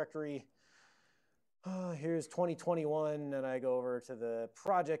project directory, here's 2021, and I go over to the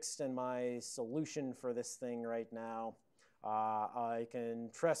projects and my solution for this thing right now. I can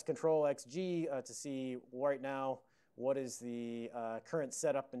press Control XG to see right now what is the current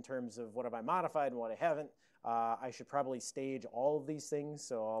setup in terms of what have I modified and what I haven't. I should probably stage all of these things,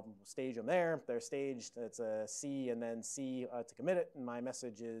 so I'll stage them there. They're staged. It's a C and then C to commit it, and my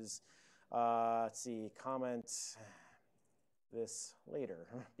message is, let's see, comment this later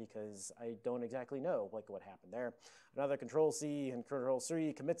because I don't exactly know like what happened there. Another Control-C and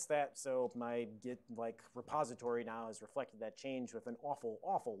Control-C commits that, so my Git like repository now has reflected that change with an awful,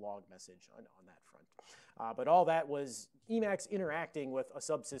 awful log message on that front. But all that was Emacs interacting with a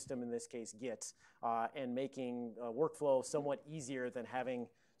subsystem, in this case Git, and making workflow somewhat easier than having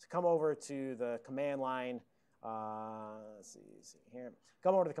to come over to the command line. Let's see here.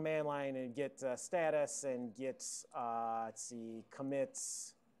 Come over to the command line and get status and get, let's see,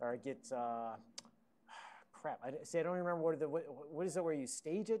 commits, or get, crap. I don't even remember what is it where you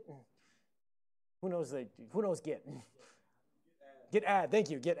stage it? Who knows Git? Git add, thank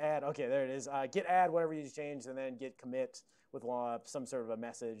you, Git add. Okay, there it is. Git add, whatever you change, and then git commit with some sort of a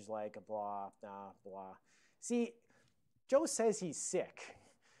message like blah, blah. See, Joe says he's sick,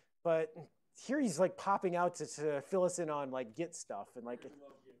 but here he's like popping out to fill us in on like Git stuff and like.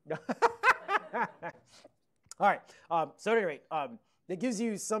 All right. So at any rate, it gives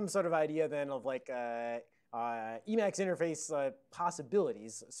you some sort of idea then of like Emacs interface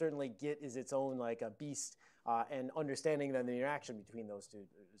possibilities. Certainly, Git is its own like a beast, and understanding then the interaction between those two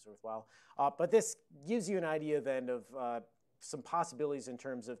is worthwhile. But this gives you an idea then of some possibilities in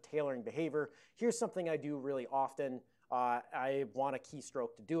terms of tailoring behavior. Here's something I do really often. I want a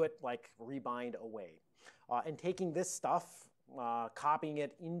keystroke to do it, like rebind away. And taking this stuff, copying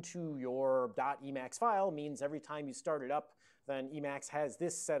it into your .emacs file means every time you start it up, then Emacs has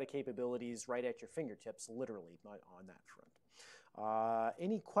this set of capabilities right at your fingertips, literally, on that front.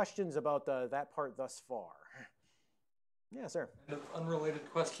 Any questions about that part thus far? Yeah, sir. Kind of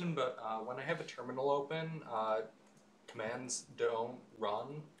unrelated question, but when I have a terminal open, commands don't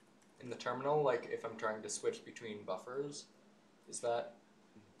run in the terminal, like if I'm trying to switch between buffers. Is that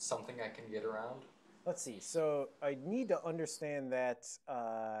something I can get around? Let's see. So I need to understand that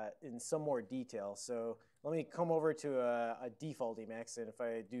in some more detail. So let me come over to a default Emacs, and if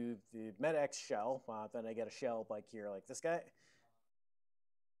I do the metax shell, then I get a shell like here, like this guy.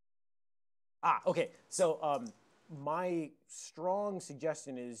 Okay. So my strong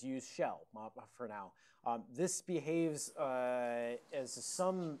suggestion is use shell for now. This behaves as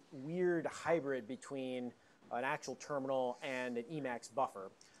some weird hybrid between an actual terminal and an Emacs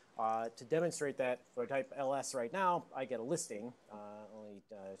buffer. To demonstrate that, if I type ls right now, I get a listing. Let me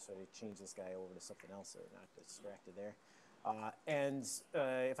sort of change this guy over to something else so I'm not distracted there. And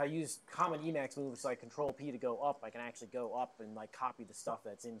if I use common Emacs moves like Control P to go up, I can actually go up and like copy the stuff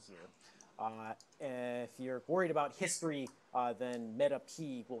that's in here. If you're worried about history, then meta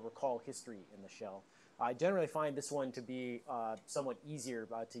p will recall history in the shell. I generally find this one to be somewhat easier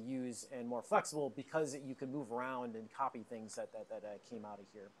to use and more flexible because you can move around and copy things that came out of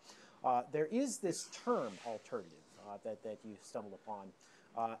here. There is this term alternative that you stumble upon.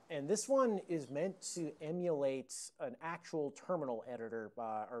 And this one is meant to emulate an actual terminal editor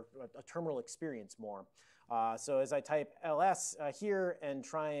or a terminal experience more. So as I type ls here and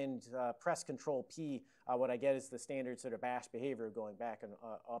try and press Control P, what I get is the standard sort of bash behavior going back and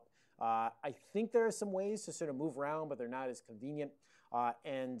up. I think there are some ways to sort of move around, but they're not as convenient.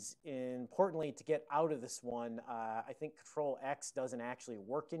 And importantly, to get out of this one, I think Control X doesn't actually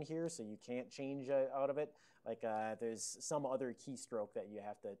work in here, so you can't change out of it. Like there's some other keystroke that you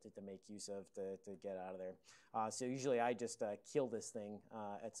have to make use of to get out of there. So usually I just kill this thing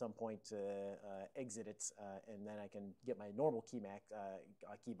at some point to exit it, and then I can get my normal key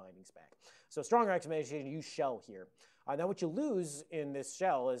bindings back. So strong recommendation, use shell here. Now what you lose in this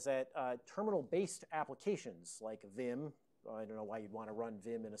shell is that terminal-based applications like Vim, I don't know why you'd want to run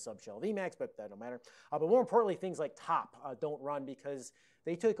Vim in a subshell of Emacs, but that don't matter. But more importantly, things like top don't run because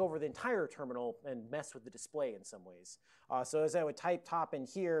they take over the entire terminal and mess with the display in some ways. So as I would type top in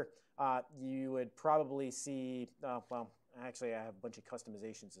here, you would probably see, well, actually I have a bunch of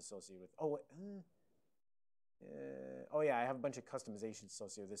customizations associated with, oh yeah, I have a bunch of customizations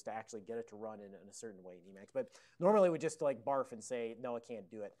associated with this to actually get it to run in a certain way in Emacs. But normally we just like barf and say, no, I can't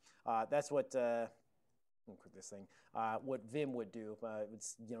do it. That's what, let me click this thing, what Vim would do.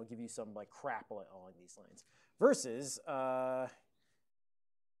 It would give you some like crap along these lines. Versus,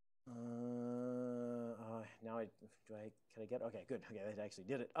 now can I get, okay, good, okay, that actually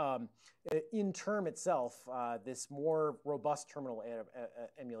did it. In term itself, this more robust terminal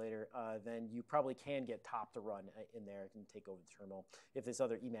emulator, then you probably can get top to run in there and take over the terminal if this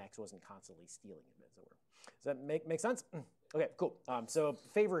other Emacs wasn't constantly stealing it, as it were. Does that make sense? Okay, cool. So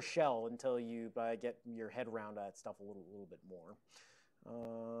favor shell until you get your head around that stuff a little bit more.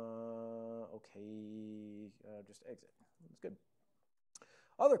 Okay, just exit. That's good.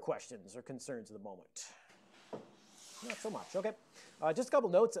 Other questions or concerns at the moment? Not so much. Okay. Just a couple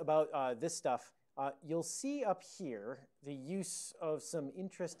notes about this stuff. You'll see up here the use of some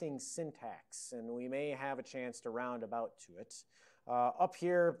interesting syntax, and we may have a chance to round about to it. Up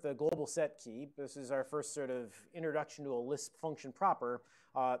here, the global set key. This is our first sort of introduction to a Lisp function proper.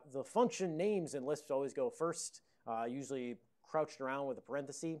 The function names in Lisp always go first, usually crouched around with a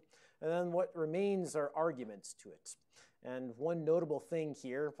parenthesis. And then what remains are arguments to it. And one notable thing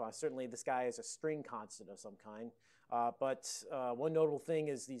here, certainly this guy is a string constant of some kind, but one notable thing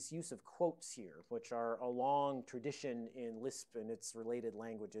is this use of quotes here, which are a long tradition in Lisp and its related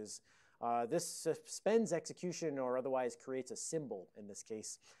languages. This suspends execution or otherwise creates a symbol in this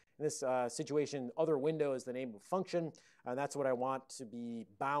case. In this situation, other window is the name of a function, and that's what I want to be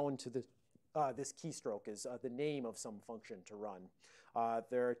bound to this keystroke is the name of some function to run.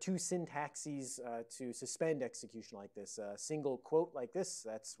 There are two syntaxes to suspend execution like this. A single quote like this,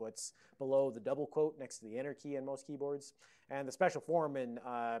 that's what's below the double quote next to the enter key in most keyboards. And the special form in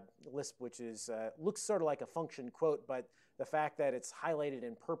Lisp, which is looks sort of like a function quote, but the fact that it's highlighted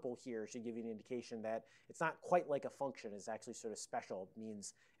in purple here should give you an indication that it's not quite like a function. It's actually sort of special. It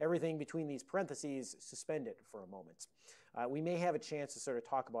means everything between these parentheses, suspend it for a moment. We may have a chance to sort of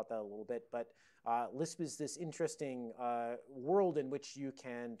talk about that a little bit, but Lisp is this interesting world in which you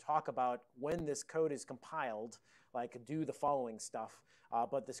can talk about when this code is compiled, like do the following stuff,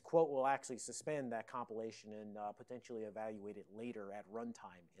 but this quote will actually suspend that compilation and potentially evaluate it later at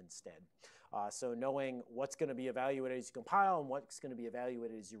runtime instead. So knowing what's going to be evaluated as you compile and what's going to be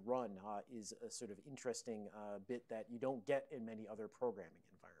evaluated as you run is a sort of interesting bit that you don't get in many other programming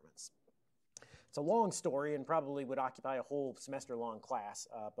environments. It's a long story and probably would occupy a whole semester-long class,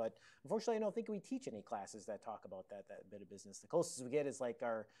 but unfortunately I don't think we teach any classes that talk about that bit of business. The closest we get is like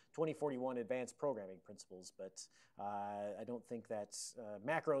our 2041 Advanced Programming Principles, but I don't think that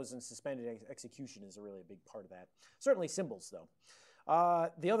macros and suspended execution is really a big part of that. Certainly symbols, though.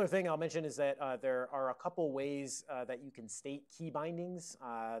 The other thing I'll mention is that there are a couple ways that you can state key bindings.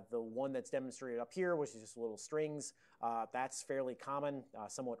 The one that's demonstrated up here, which is just little strings, that's fairly common,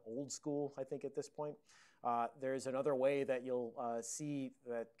 somewhat old school, I think, at this point. There's another way that you'll see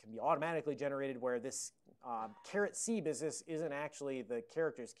that can be automatically generated where this caret C business isn't actually the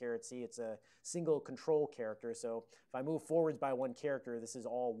character's caret C, it's a single control character. So if I move forwards by one character, this is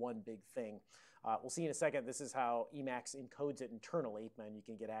all one big thing. We'll see in a second, this is how Emacs encodes it internally, and you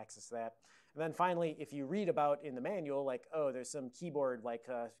can get access to that. And then finally, if you read about in the manual, like, oh, there's some keyboard like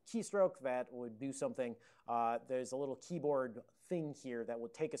keystroke that would do something, there's a little keyboard thing here that will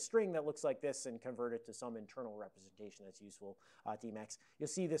take a string that looks like this and convert it to some internal representation that's useful to Emacs. You'll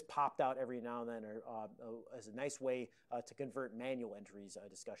see this popped out every now and then as a nice way to convert manual entries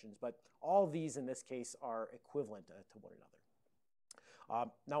discussions, but all of these in this case are equivalent to one another.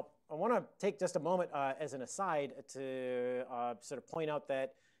 Now, I want to take just a moment as an aside to sort of point out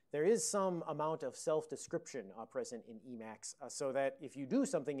that there is some amount of self-description present in Emacs, so that if you do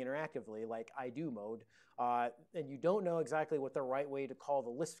something interactively, like I do mode, and you don't know exactly what the right way to call the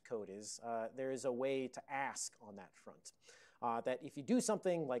Lisp code is, there is a way to ask on that front. That if you do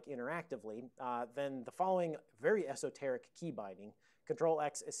something like interactively, then the following very esoteric key binding, Control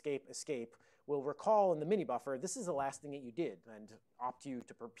X, escape, escape, will recall in the mini buffer, this is the last thing that you did, and opt you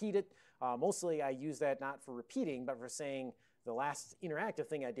to repeat it. Mostly I use that not for repeating, but for saying the last interactive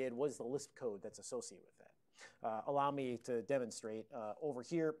thing I did was the Lisp code that's associated with that. Allow me to demonstrate. Over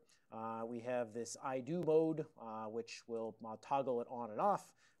here, we have this I do mode, which will toggle it on and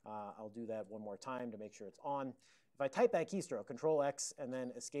off. I'll do that one more time to make sure it's on. If I type that keystroke, Control X, and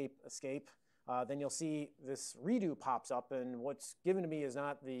then escape, escape, then you'll see this redo pops up, and what's given to me is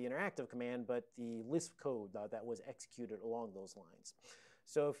not the interactive command, but the Lisp code that was executed along those lines.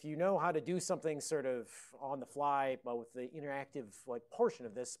 So if you know how to do something sort of on the fly with the interactive portion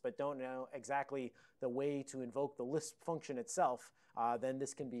of this, but don't know exactly the way to invoke the Lisp function itself, then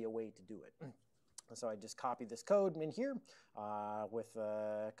this can be a way to do it. So I just copy this code in here with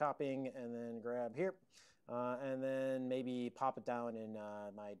copying and then grab here. And then maybe pop it down in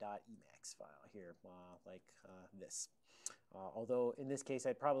my .emacs file here, like this. Although in this case,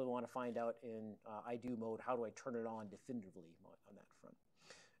 I'd probably want to find out in I do mode, how do I turn it on definitively on that front.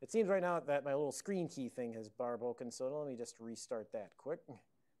 It seems right now that my little screen key thing has bar broken, so let me just restart that quick.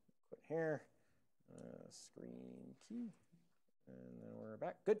 Quit here, screen key, and then we're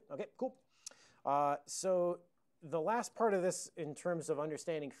back. Good, okay, cool. So the last part of this in terms of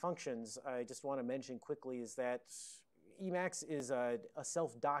understanding functions, I just want to mention quickly is that Emacs is a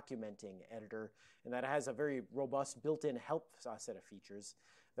self-documenting editor, and that has a very robust built-in help set of features.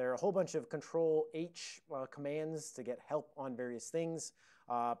 There are a whole bunch of Control-H commands to get help on various things,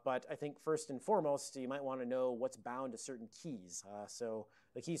 but I think first and foremost, you might want to know what's bound to certain keys. So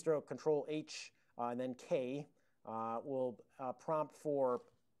the keystroke Control-H and then K will prompt for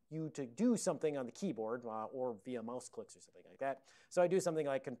you to do something on the keyboard or via mouse clicks or something like that. So I do something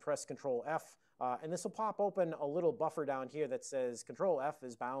like press Control F, and this will pop open a little buffer down here that says Control F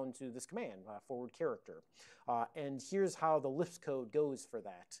is bound to this command, forward character. And here's how the Lisp code goes for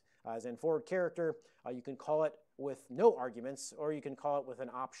that. As in forward character, you can call it with no arguments, or you can call it with an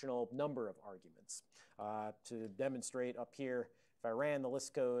optional number of arguments. To demonstrate up here, if I ran the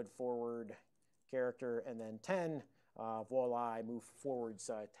Lisp code forward character and then 10, voila, I move forwards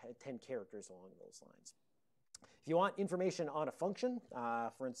 10 characters along those lines. If you want information on a function,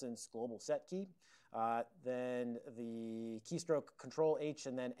 for instance, global set key, then the keystroke Control H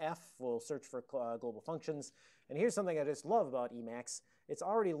and then F will search for global functions. And here's something I just love about Emacs. It's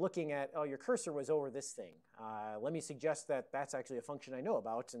already looking at, oh, your cursor was over this thing. Let me suggest that that's actually a function I know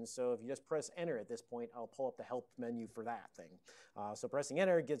about. And so if you just press enter at this point, I'll pull up the help menu for that thing. So pressing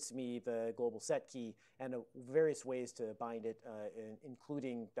enter gets me the global set key and various ways to bind it,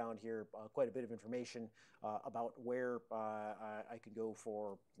 including down here quite a bit of information about where I could go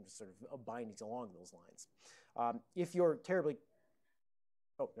for sort of bindings along those lines. If you're terribly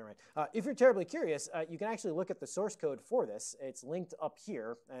if you're terribly curious, you can actually look at the source code for this. It's linked up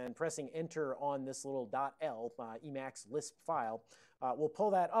here, and pressing enter on this little .l Emacs Lisp file will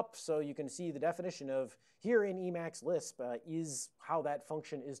pull that up so you can see the definition of here in Emacs Lisp is how that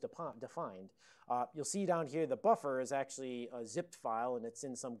function is defined. You'll see down here the buffer is actually a zipped file, and it's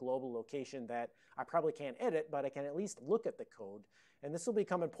in some global location that I probably can't edit, but I can at least look at the code. And this will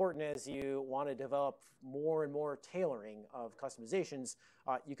become important as you want to develop more and more tailoring of customizations.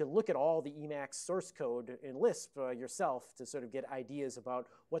 You can look at all the Emacs source code in Lisp yourself to sort of get ideas about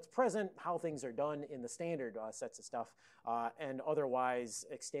what's present, how things are done in the standard sets of stuff, and otherwise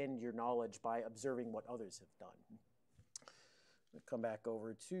extend your knowledge by observing what others have done. Come back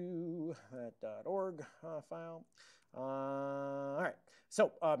over to that .org file. All right,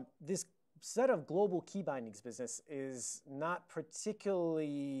 so this set of global key bindings business is not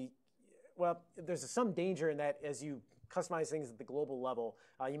particularly, well, there's some danger in that as you customize things at the global level,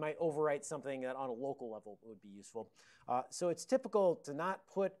 you might overwrite something that on a local level would be useful. So it's typical to not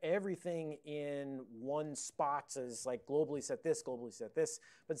put everything in one spot as like globally set this,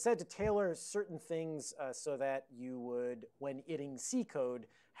 but instead to tailor certain things so that you would, when editing C code,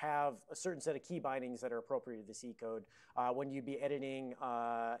 have a certain set of key bindings that are appropriate to the C code. When you'd be editing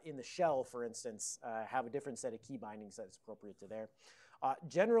in the shell, for instance, have a different set of key bindings that is appropriate to there.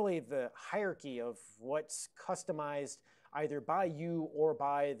 Generally, the hierarchy of what's customized either by you or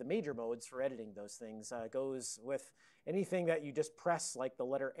by the major modes for editing those things goes with anything that you just press, like the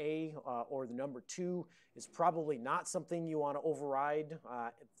letter A or the number 2, is probably not something you want to override.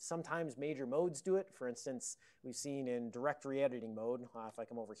 Sometimes major modes do it. For instance, we've seen in directory editing mode, if I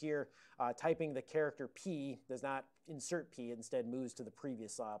come over here, typing the character P does not insert P, instead moves to the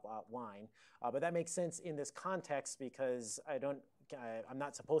previous line. But that makes sense in this context because I'm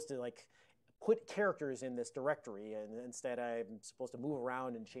not supposed to like put characters in this directory, and instead I'm supposed to move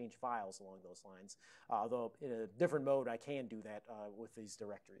around and change files along those lines. Although in a different mode, I can do that with these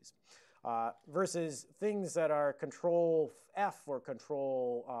directories. Versus things that are Control F or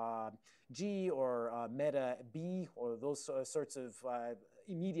Control G or Meta B, or those sorts of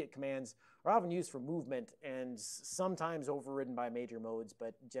immediate commands are often used for movement and sometimes overridden by major modes,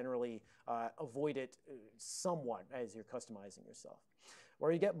 but generally avoid it somewhat as you're customizing yourself.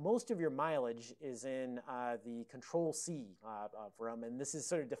 Where you get most of your mileage is in the Control-C from, and this is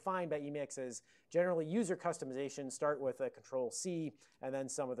sort of defined by Emacs as generally user customization start with a Control-C and then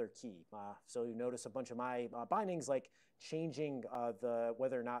some other key. So you notice a bunch of my bindings like changing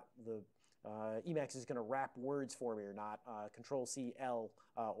whether or not the Emacs is going to wrap words for me or not. Control-C L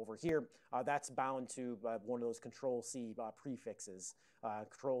over here, that's bound to one of those Control-C prefixes.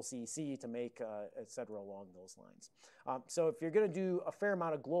 Control-C C to make, etc. along those lines. So if you're going to do a fair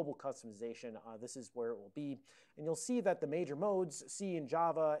amount of global customization, this is where it will be. And you'll see that the major modes, C and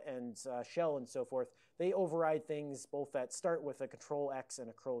Java and Shell and so forth, they override things both that start with a Control-X and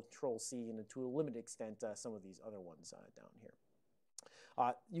a Control-C, and to a limited extent, some of these other ones down here.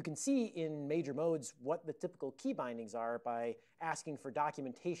 You can see in major modes what the typical key bindings are by asking for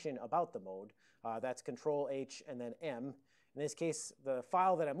documentation about the mode. That's Control-H and then M. In this case, the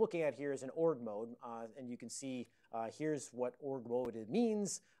file that I'm looking at here is an org mode, and you can see here's what org mode it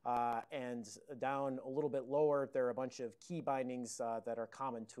means, and down a little bit lower, there are a bunch of key bindings that are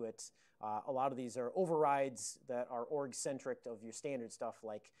common to it. A lot of these are overrides that are org-centric of your standard stuff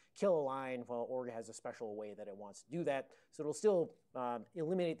like kill a line. Well, org has a special way that it wants to do that. So it'll still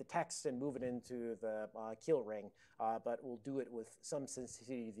eliminate the text and move it into the kill ring, but we'll do it with some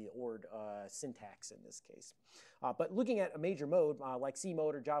sensitivity to the org syntax in this case. But looking at a major mode like C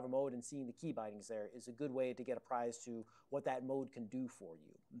mode or Java mode and seeing the key bindings there is a good way to get apprised to what that mode can do for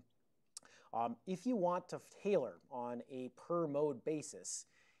you. If you want to tailor on a per mode basis,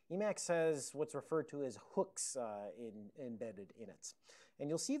 Emacs has what's referred to as hooks embedded in it. And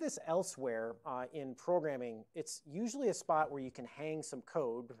you'll see this elsewhere in programming. It's usually a spot where you can hang some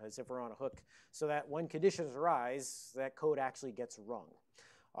code, as if we're on a hook, so that when conditions arise, that code actually gets rung.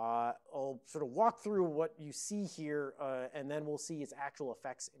 I'll sort of walk through what you see here, and then we'll see its actual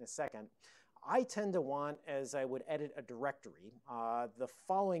effects in a second. I tend to want, as I would edit a directory, the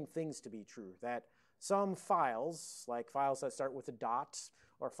following things to be true: that some files, like files that start with a dot,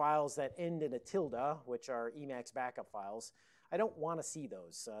 or files that end in a tilde, which are Emacs backup files, I don't want to see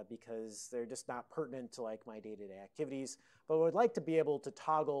those because they're just not pertinent to like my day-to-day activities. But I would like to be able to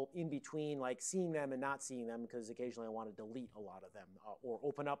toggle in between like seeing them and not seeing them, because occasionally I want to delete a lot of them or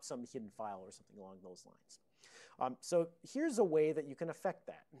open up some hidden file or something along those lines. So here's a way that you can affect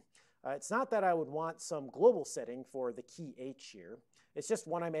that. It's not that I would want some global setting for the key H here. It's just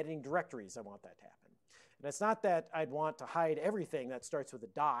when I'm editing directories, I want that to happen. And it's not that I'd want to hide everything that starts with a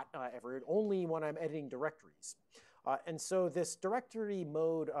dot ever, only when I'm editing directories. And so this directory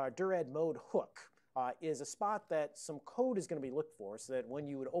mode, dured mode hook is a spot that some code is going to be looked for, so that when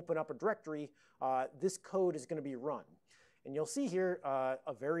you would open up a directory, this code is going to be run. And you'll see here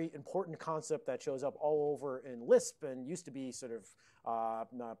a very important concept that shows up all over in Lisp and used to be sort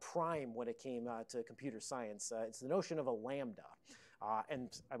of prime when it came to computer science. It's the notion of a lambda. And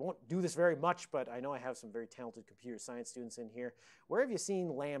I won't do this very much, but I know I have some very talented computer science students in here. Where have you seen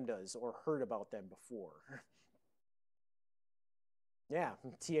lambdas or heard about them before? Yeah,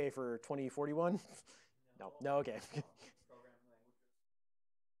 TA for 2041? No, okay.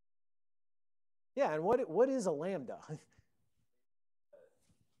 Yeah, and what is a lambda?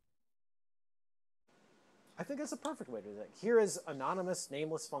 I think that's a perfect way to do that. Here is anonymous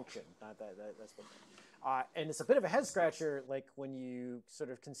nameless function. That's what. And it's a bit of a head scratcher, like when you sort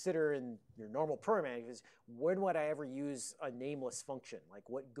of consider in your normal programming, is when would I ever use a nameless function? Like,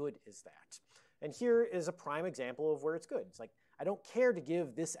 what good is that? And here is a prime example of where it's good. It's like, I don't care to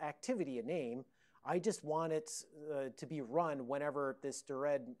give this activity a name. I just want it to be run whenever this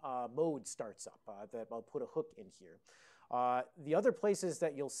dured mode starts up. That I'll put a hook in here. The other places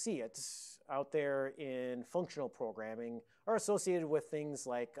that you'll see it out there in functional programming are associated with things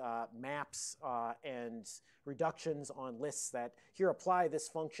like maps and reductions on lists that here apply this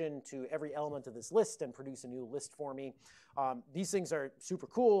function to every element of this list and produce a new list for me. These things are super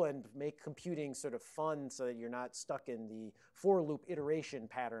cool and make computing sort of fun so that you're not stuck in the for loop iteration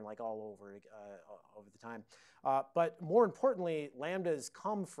pattern like all over the time. But more importantly, lambdas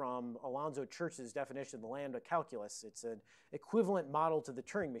come from Alonzo Church's definition of the lambda calculus. It's an equivalent model to the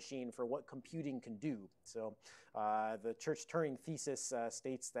Turing machine for what computing can do. So the Church-Turing thesis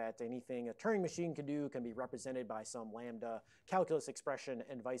states that anything a Turing machine can do can be represented by some lambda calculus expression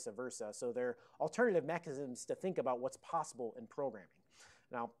and vice versa. So they're alternative mechanisms to think about what's possible in programming.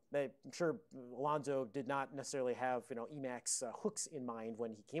 Now, I'm sure Alonzo did not necessarily have Emacs hooks in mind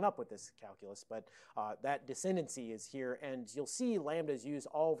when he came up with this calculus, but that descendancy is here, and you'll see lambdas used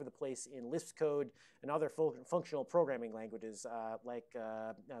all over the place in Lisp code and other functional programming languages, like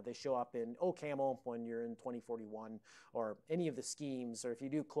they show up in OCaml when you're in 2041, or any of the schemes, or if you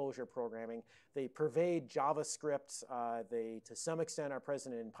do closure programming. They pervade JavaScript. They, to some extent, are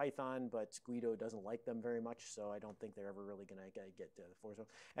present in Python, but Guido doesn't like them very much, so I don't think they're ever really going to get to the force.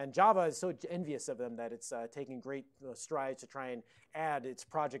 And Java is so envious of them that it's taking great strides to try and add its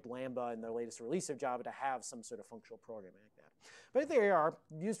Project Lambda in the latest release of Java to have some sort of functional programming like that. But they are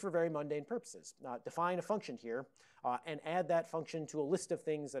used for very mundane purposes. Define a function here and add that function to a list of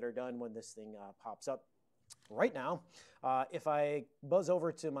things that are done when this thing pops up. Right now, if I buzz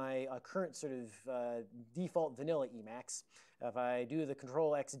over to my current sort of default vanilla Emacs, if I do the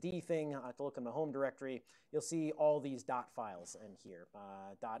Control-XD thing to look in my home directory, you'll see all these dot files in here,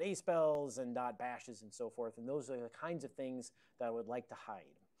 .a spells and .bashes and so forth, and those are the kinds of things that I would like to hide.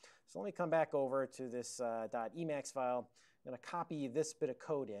 So let me come back over to this .emacs file. I'm going to copy this bit of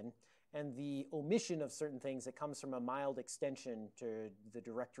code in, and the omission of certain things that comes from a mild extension to the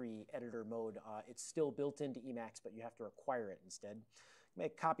directory editor mode. It's still built into Emacs, but you have to acquire it instead. I'm going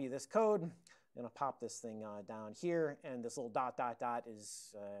to copy this code, I'm going to pop this thing down here, and this little dot, dot, dot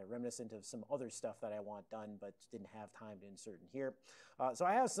is reminiscent of some other stuff that I want done, but didn't have time to insert in here. So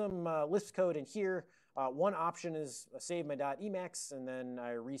I have some Lisp code in here. One option is save my .emacs, and then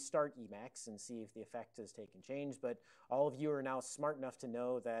I restart Emacs and see if the effect has taken change. But all of you are now smart enough to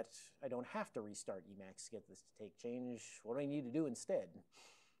know that I don't have to restart Emacs to get this to take change. What do I need to do instead?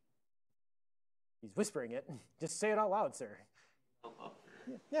 He's whispering it. Just say it out loud, sir.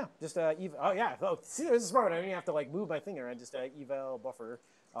 Yeah, just oh yeah. Oh, see, this is smart. I don't even have to like move my finger. I just eval buffer,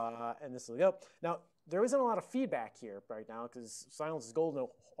 and this will go. Now there isn't a lot of feedback here right now because silence is golden.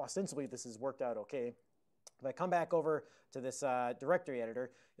 Ostensibly, this has worked out okay. If I come back over to this directory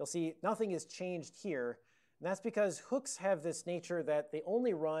editor, you'll see nothing has changed here, and that's because hooks have this nature that they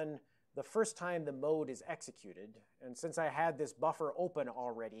only run the first time the mode is executed. And since I had this buffer open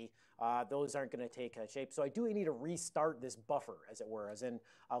already, those aren't going to take shape. So I do need to restart this buffer, as it were, as in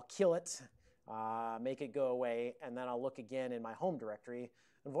I'll kill it, make it go away, and then I'll look again in my home directory,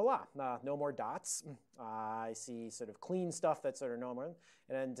 and voila, no more dots. I see sort of clean stuff that's sort of no more.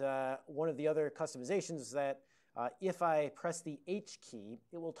 And one of the other customizations is that if I press the H key,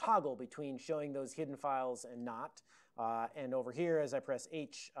 it will toggle between showing those hidden files and not. And over here, as I press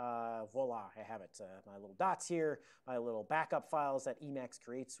H, voila, I have it. My little dots here, my little backup files that Emacs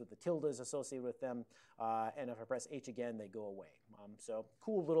creates with the tildes associated with them. And if I press H again, they go away. So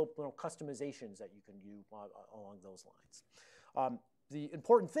cool little customizations that you can do along those lines. The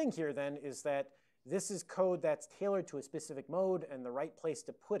important thing here then is that this is code that's tailored to a specific mode, and the right place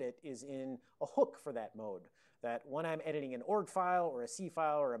to put it is in a hook for that mode. That when I'm editing an org file or a C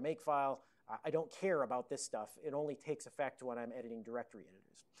file or a make file, I don't care about this stuff. It only takes effect when I'm editing directory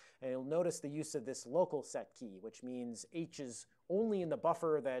editors. And you'll notice the use of this local set key, which means H is only in the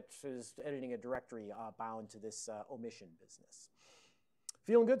buffer that is editing a directory bound to this omission business.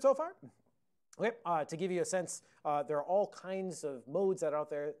 Feeling good so far? Okay, to give you a sense, there are all kinds of modes that are out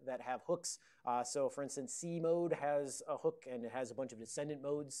there that have hooks. So for instance, C mode has a hook and it has a bunch of descendant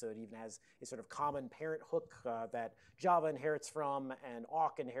modes. So it even has a sort of common parent hook that Java inherits from and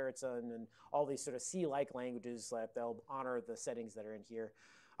awk inherits on, and all these sort of C-like languages that they'll honor the settings that are in here.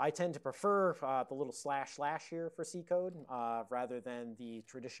 I tend to prefer the little / here for C code rather than the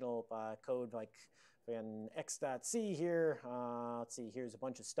traditional code like in x.c here. Let's see, here's a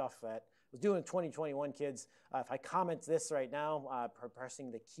bunch of stuff that was doing in 2021, kids. If I comment this right now,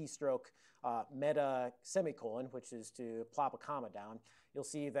 pressing the keystroke meta semicolon, which is to plop a comma down, you'll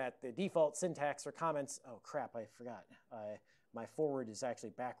see that the default syntax for comments, oh crap, I forgot. My forward is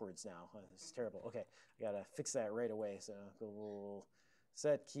actually backwards now. This is terrible. Okay, I gotta fix that right away. So go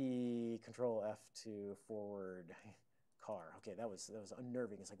set key, control F to forward car. Okay, that was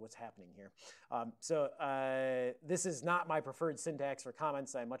unnerving. It's like, what's happening here? This is not my preferred syntax for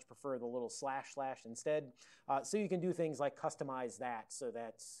comments. I much prefer the little / instead. So you can do things like customize that so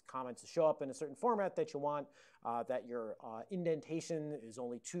that comments show up in a certain format that you want, that your indentation is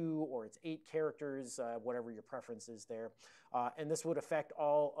only 2 or it's 8 characters, whatever your preference is there. And this would affect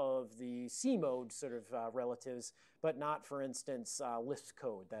all of the C mode sort of relatives, but not, for instance, Lisp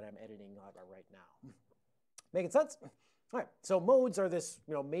code that I'm editing right now. Making sense? All right, so modes are this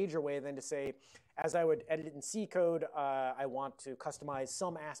major way then to say, as I would edit it in C code, I want to customize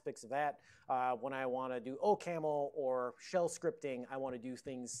some aspects of that. When I want to do OCaml or shell scripting, I want to do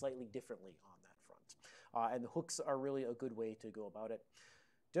things slightly differently on that front. And the hooks are really a good way to go about it.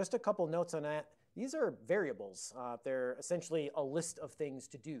 Just a couple notes on that. These are variables. They're essentially a list of things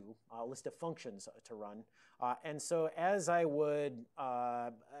to do, a list of functions to run. And so as I would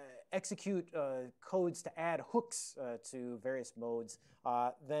execute codes to add hooks to various modes,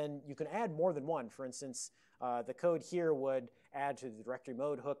 then you can add more than one. For instance, the code here would add to the directory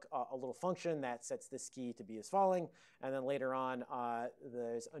mode hook a little function that sets this key to be as following. And then later on,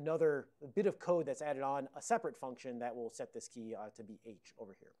 there's another bit of code that's added on, a separate function that will set this key to be H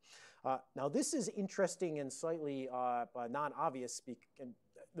over here. Now, this is interesting and slightly non-obvious. And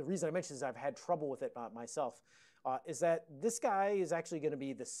the reason I mention is I've had trouble with it myself, is that this guy is actually going to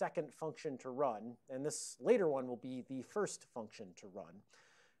be the second function to run, and this later one will be the first function to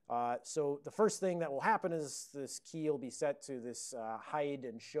run. So the first thing that will happen is this key will be set to this hide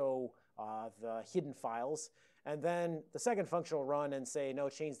and show the hidden files, and then the second function will run and say, no,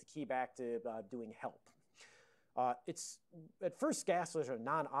 change the key back to doing help. It's at first gasp sort of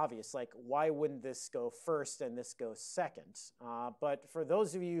non-obvious, like why wouldn't this go first and this go second? But for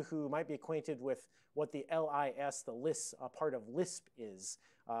those of you who might be acquainted with what the LIS, the Lisp part of Lisp is,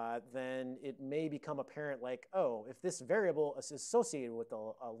 then it may become apparent like, oh, if this variable is associated with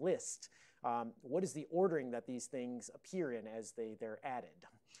a list, what is the ordering that these things appear in as they're added?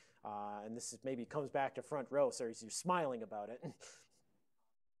 And this is maybe comes back to front row, so you're smiling about it.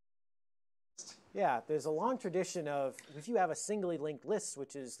 Yeah, there's a long tradition of, if you have a singly linked list,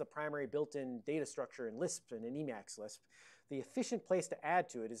 which is the primary built-in data structure in Lisp and in Emacs Lisp, the efficient place to add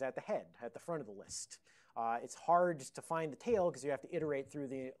to it is at the head, at the front of the list. It's hard to find the tail because you have to iterate through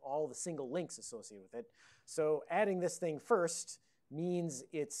all the single links associated with it. So adding this thing first means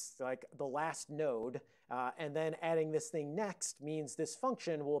it's like the last node, and then adding this thing next means this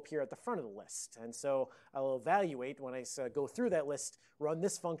function will appear at the front of the list. And so I'll evaluate when I go through that list, run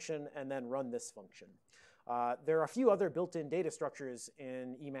this function, and then run this function. There are a few other built-in data structures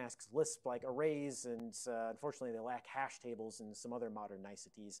in Emacs Lisp, like arrays, and unfortunately they lack hash tables and some other modern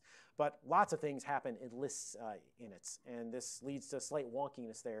niceties. But lots of things happen in lists inits, and this leads to slight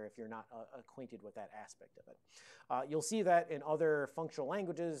wonkiness there if you're not acquainted with that aspect of it. You'll see that in other functional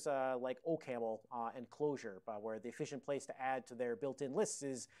languages like OCaml and Clojure, where the efficient place to add to their built-in lists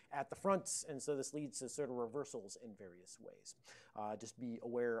is at the front, and so this leads to sort of reversals in various ways. Just be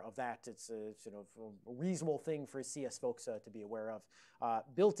aware of that. It's a sort of a reasonable thing for CS folks to be aware of.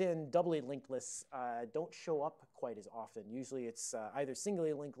 Built-in doubly linked lists don't show up quite as often. Usually it's either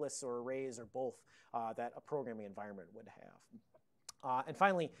singly linked lists or arrays or both that a programming environment would have. And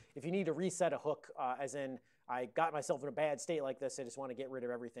finally, if you need to reset a hook, as in I got myself in a bad state like this, I just want to get rid of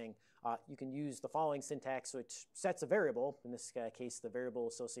everything, you can use the following syntax, which sets a variable, in this case the variable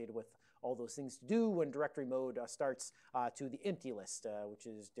associated with all those things to do when directory mode starts, to the empty list, which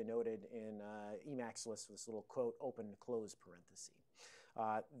is denoted in Emacs List with this little quote, open, close parenthesis.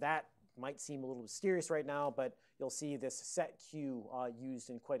 That might seem a little mysterious right now, but you'll see this set Q used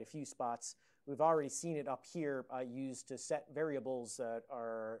in quite a few spots. We've already seen it up here used to set variables that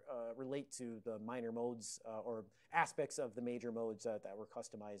are relate to the minor modes or aspects of the major modes that we're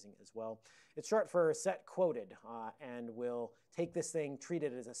customizing as well. It's short for set quoted, and we'll take this thing, treat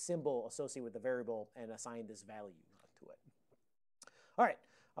it as a symbol associated with the variable, and assign this value to it. All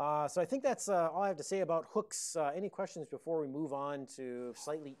right, so I think that's all I have to say about hooks. Any questions before we move on to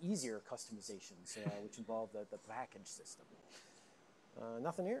slightly easier customizations, which involve the package system?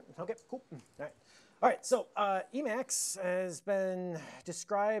 Nothing here? Okay, cool. All right, so Emacs has been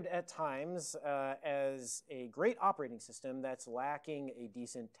described at times as a great operating system that's lacking a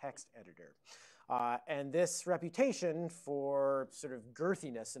decent text editor. And this reputation for sort of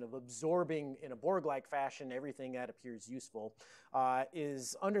girthiness and of absorbing in a Borg-like fashion everything that appears useful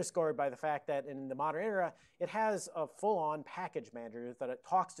is underscored by the fact that in the modern era, it has a full-on package manager that it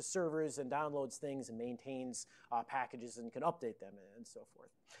talks to servers and downloads things and maintains packages and can update them and so forth.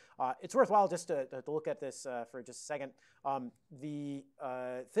 It's worthwhile just to look at this for just a second. The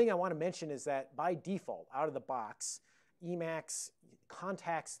thing I want to mention is that by default, out of the box, Emacs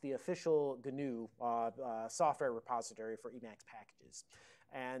contacts the official GNU software repository for Emacs packages.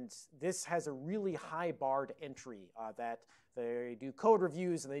 And this has a really high bar to entry that they do code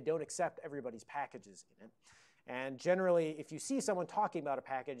reviews and they don't accept everybody's packages in it. And generally, if you see someone talking about a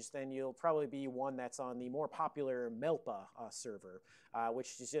package, then you'll probably be one that's on the more popular Melpa server,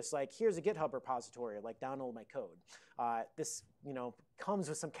 which is just like, here's a GitHub repository, like download my code. This comes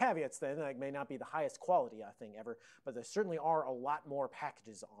with some caveats then, like may not be the highest quality thing ever, but there certainly are a lot more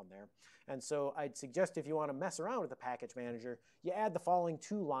packages on there. And so I'd suggest if you want to mess around with the package manager, you add the following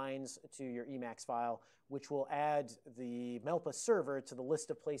 2 lines to your Emacs file, which will add the Melpa server to the list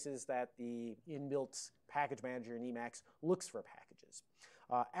of places that the inbuilt package manager in Emacs looks for packages.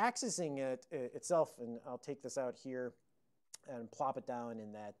 Accessing it itself, and I'll take this out here and plop it down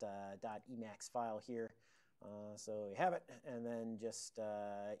in that .emacs file here. So we have it, and then just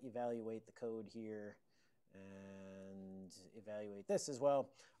evaluate the code here and evaluate this as well,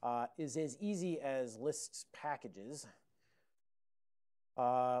 is as easy as list packages,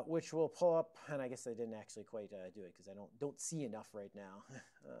 which will pull up, and I guess I didn't actually quite do it because I don't see enough right now.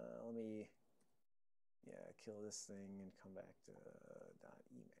 Let me, kill this thing and come back to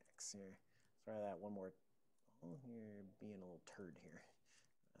 .emacs here. Try that one more. Oh, you're being a little turd here.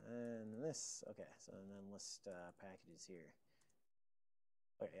 And this, okay, so and then list packages here.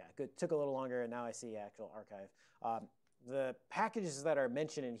 Okay, yeah, good. Took a little longer, and now I see actual archive. The packages that are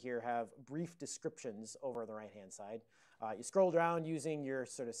mentioned in here have brief descriptions over on the right-hand side. You scroll down using your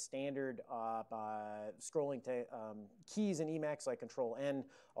sort of standard scrolling keys in Emacs, like Control-N,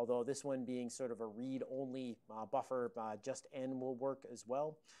 although this one being sort of a read-only buffer, just N will work as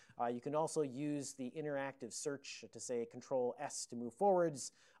well. You can also use the interactive search to say Control-S to move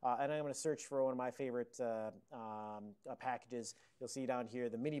forwards, and I'm going to search for one of my favorite packages. You'll see down here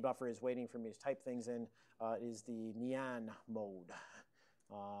the mini buffer is waiting for me to type things in. Is the Neon mode.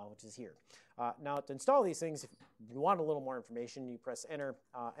 which is here. Now, to install these things, if you want a little more information, you press Enter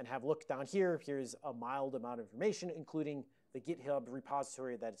and have a look down here. Here's a mild amount of information, including the GitHub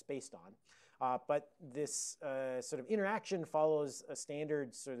repository that it's based on. But this sort of interaction follows a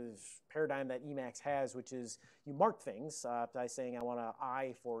standard sort of paradigm that Emacs has, which is you mark things by saying I want an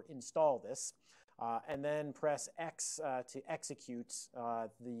I for install this, and then press X to execute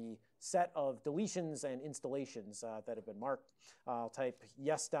the set of deletions and installations that have been marked. I'll type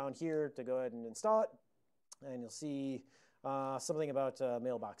yes down here to go ahead and install it, and you'll see something about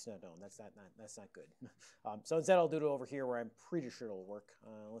mailbox not known. That's not good. So instead, I'll do it over here where I'm pretty sure it'll work.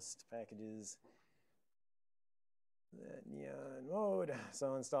 List packages, neon mode.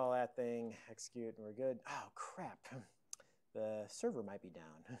 So install that thing, execute, and we're good. Oh crap! The server might be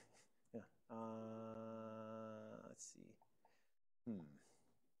down. Yeah. Let's see.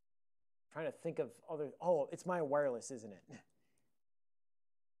 Trying to think of other. Oh, it's my wireless, isn't it?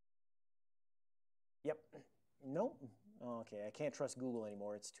 Yep. Nope. Oh, okay, I can't trust Google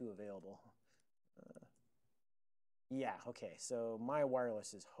anymore. It's too available. Yeah, okay, so my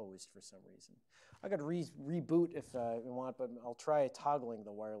wireless is hosed for some reason. I could reboot if you want, but I'll try toggling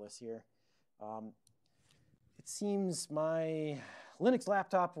the wireless here. It seems my Linux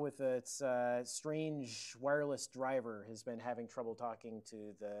laptop with its strange wireless driver has been having trouble talking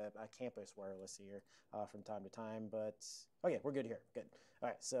to the campus wireless here from time to time, but okay, we're good here, good. All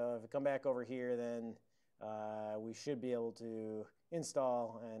right, so if we come back over here, then we should be able to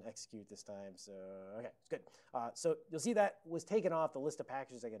install and execute this time. So, okay, it's good. So you'll see that was taken off the list of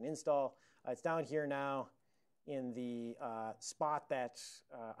packages I can install. It's down here now in the spot that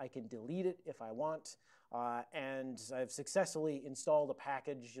I can delete it if I want. And I've successfully installed a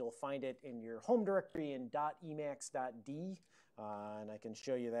package. You'll find it in your home directory in .emacs.d. And I can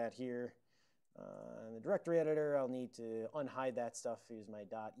show you that here. In the directory editor, I'll need to unhide that stuff, use my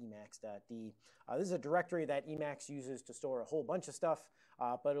 .emacs.d. This is a directory that Emacs uses to store a whole bunch of stuff,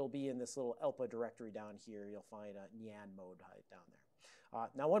 but it'll be in this little ELPA directory down here. You'll find a nyan mode down there.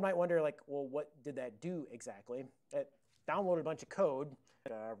 Now, one might wonder, like, well, what did that do exactly? It downloaded a bunch of code,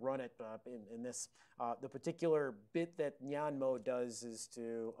 run it in this. The particular bit that nyan mode does is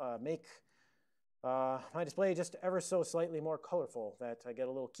to make my display just ever so slightly more colorful. That I get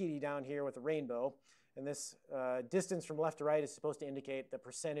a little kitty down here with a rainbow. And this distance from left to right is supposed to indicate the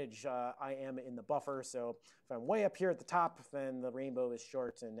percentage I am in the buffer. So if I'm way up here at the top, then the rainbow is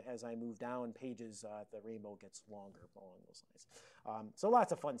short. And as I move down pages, the rainbow gets longer along those lines. So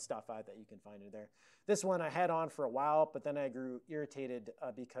lots of fun stuff that you can find in there. This one I had on for a while, but then I grew irritated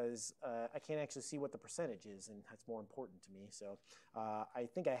because I can't actually see what the percentage is, and that's more important to me. So I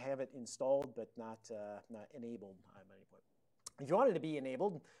think I have it installed, but not enabled at any point. If you wanted to be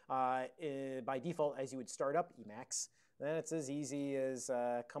enabled by default as you would start up Emacs, then it's as easy as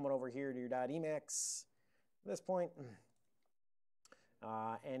coming over here to your .emacs at this point,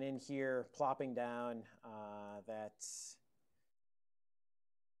 and in here plopping down that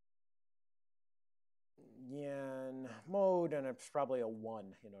nyan mode, and it's probably a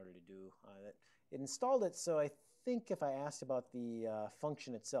 1 in order to do that. It installed it, so I think if I asked about the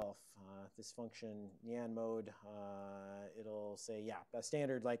function itself, this function nyan mode, it'll say, yeah, a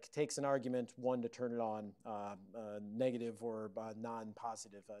standard, like takes an argument 1 to turn it on, negative or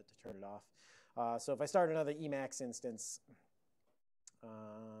non-positive to turn it off. So if I start another Emacs instance, did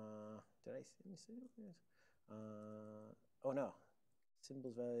I see it? Oh no,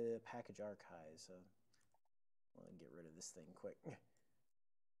 symbols value package archives. I'll get rid of this thing quick.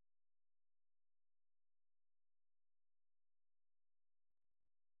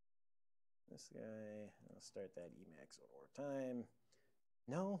 This guy, I'll start that Emacs one more time.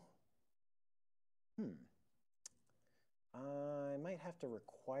 No? I might have to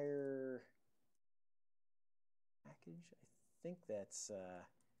require package. I think that's,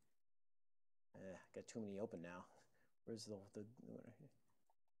 got too many open now. Where's the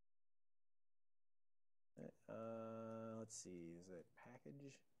let's see, is it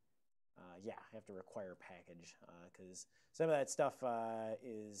package? Yeah, I have to require package because some of that stuff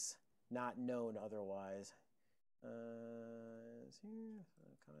is not known otherwise.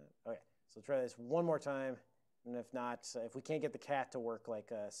 Okay, so try this one more time, and if not, if we can't get the cat to work,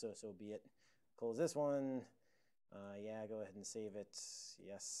 like so be it. Close this one. Yeah, go ahead and save it.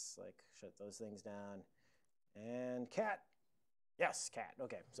 Yes, like shut those things down. And cat. Yes, cat.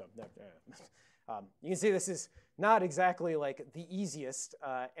 Okay, so you can see this is not exactly like the easiest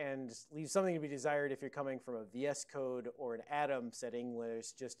and leaves something to be desired if you're coming from a VS Code or an Atom setting where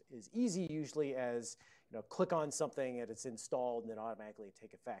it's just as easy usually as click on something and it's installed and then automatically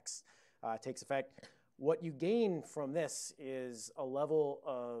takes effect. What you gain from this is a level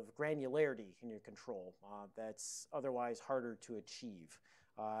of granularity in your control that's otherwise harder to achieve.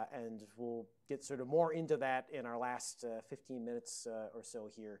 And we'll get sort of more into that in our last 15 minutes or so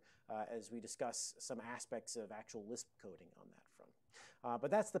here as we discuss some aspects of actual Lisp coding on that front.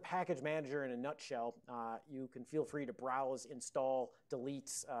 But that's the package manager in a nutshell. You can feel free to browse, install,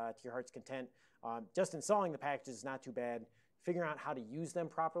 delete to your heart's content. Just installing the packages is not too bad. Figuring out how to use them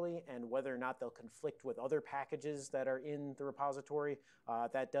properly and whether or not they'll conflict with other packages that are in the repository,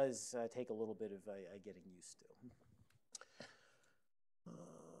 that does take a little bit of getting used to.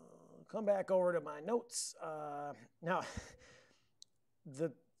 Come back over to my notes. Now,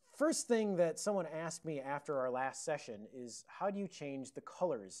 the first thing that someone asked me after our last session is how do you change the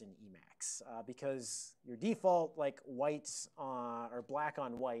colors in Emacs? Because your default like white or black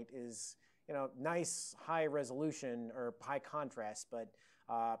on white is nice high resolution or high contrast, but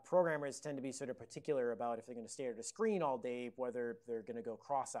programmers tend to be sort of particular about if they're going to stare at a screen all day, whether they're going to go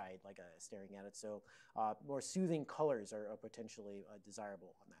cross-eyed like staring at it. So more soothing colors are potentially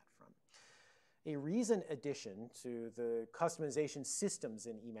desirable on that front. A recent addition to the customization systems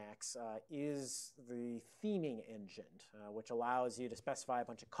in Emacs is the theming engine, which allows you to specify a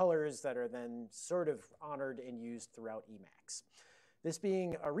bunch of colors that are then sort of honored and used throughout Emacs. This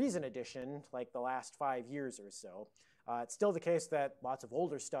being a recent addition, like the last 5 years or so, it's still the case that lots of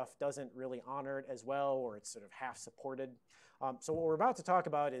older stuff doesn't really honor it as well, or it's sort of half supported. So what we're about to talk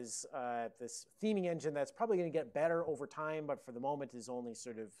about is this theming engine that's probably going to get better over time, but for the moment is only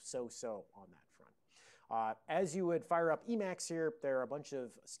sort of so-so on that front. As you would fire up Emacs here, there are a bunch of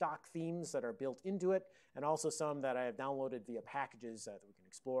stock themes that are built into it, and also some that I have downloaded via packages that we can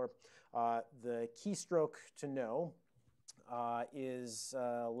explore. The keystroke to know is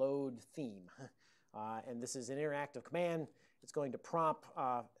load theme. And this is an interactive command. It's going to prompt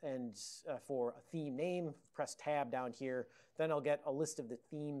for a theme name. Press tab down here. Then I'll get a list of the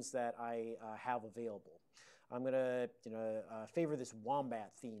themes that I have available. I'm going to favor this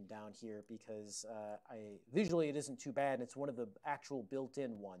wombat theme down here because visually it isn't too bad. And it's one of the actual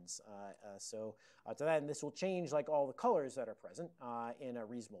built-in ones. So to that end, this will change like all the colors that are present in a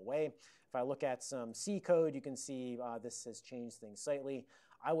reasonable way. If I look at some C code, you can see this has changed things slightly.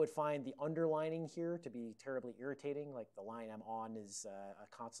 I would find the underlining here to be terribly irritating. Like the line I'm on is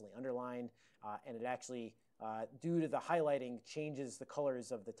constantly underlined, and it actually, due to the highlighting, changes the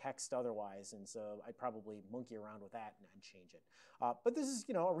colors of the text otherwise. And so I'd probably monkey around with that and change it. But this is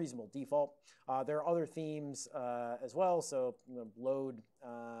a reasonable default. There are other themes as well. So load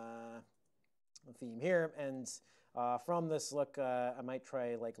theme here, and from this look, I might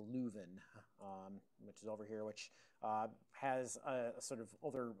try like Leuven, which is over here, which has a sort of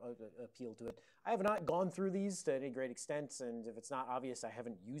other appeal to it. I have not gone through these to any great extent, and if it's not obvious, I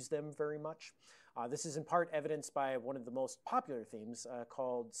haven't used them very much. This is in part evidenced by one of the most popular themes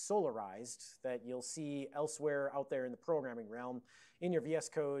called Solarized that you'll see elsewhere out there in the programming realm, in your VS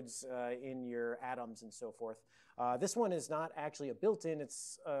codes, in your atoms, and so forth. This one is not actually a built-in,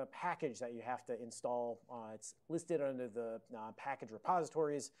 it's a package that you have to install. It's listed under the package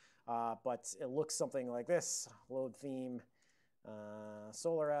repositories, but it looks something like this: load theme,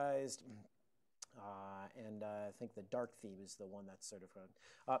 Solarized, and I think the dark theme is the one that's sort of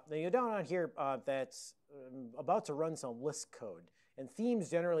run. Now you're down on here that's about to run some Lisp code, and themes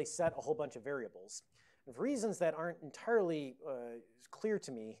generally set a whole bunch of variables. And for reasons that aren't entirely clear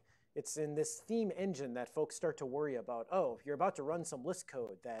to me, it's in this theme engine that folks start to worry about, oh, you're about to run some Lisp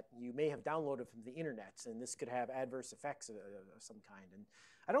code that you may have downloaded from the internet, and this could have adverse effects of some kind. And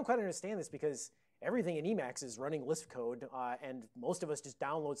I don't quite understand this because everything in Emacs is running Lisp code, and most of us just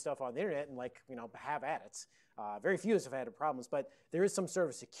download stuff on the internet and have at it. Very few of us have had problems, but there is some sort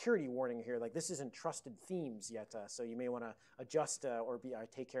of security warning here, like this isn't trusted themes yet, so you may want to adjust or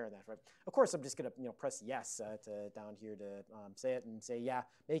take care of that. Right? Of course, I'm just going to press yes down here to say it and say, yeah,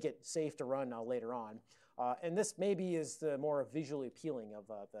 make it safe to run later on. And this maybe is the more visually appealing of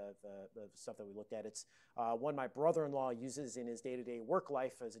the stuff that we looked at. It's one my brother-in-law uses in his day-to-day work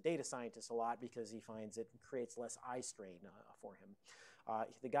life as a data scientist a lot because he finds it creates less eye strain for him.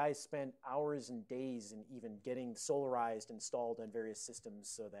 The guy spent hours and days in even getting Solarized installed on various systems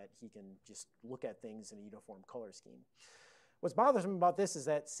so that he can just look at things in a uniform color scheme. What's bothersome about this is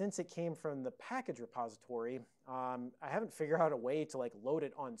that since it came from the package repository, I haven't figured out a way to load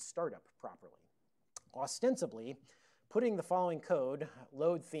it on startup properly. Ostensibly, putting the following code,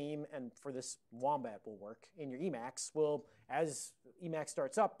 load theme, and for this wombat will work, in your Emacs will, as Emacs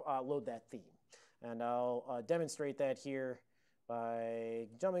starts up, load that theme. And I'll demonstrate that here by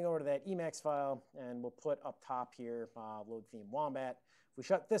jumping over to that Emacs file, and we'll put up top here load theme wombat. If we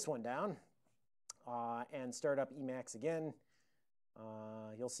shut this one down, and start up Emacs again,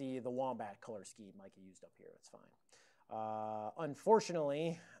 you'll see the wombat color scheme like I used up here. That's fine.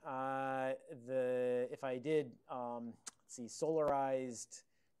 Unfortunately, if I did, let's see, solarized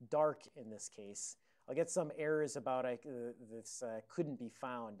dark in this case, I'll get some errors about this couldn't be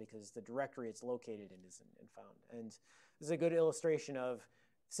found because the directory it's located in isn't found. And this is a good illustration of,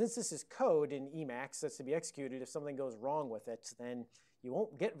 since this is code in Emacs that's to be executed, if something goes wrong with it, then you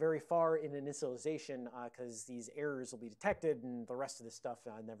won't get very far in initialization because these errors will be detected and the rest of the stuff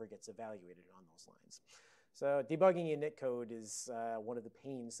never gets evaluated on those lines. So debugging init code is one of the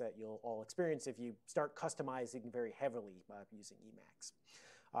pains that you'll all experience if you start customizing very heavily using Emacs.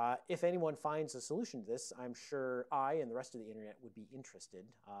 If anyone finds a solution to this, I'm sure I and the rest of the internet would be interested.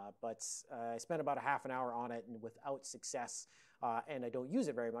 But I spent about a half an hour on it and without success, and I don't use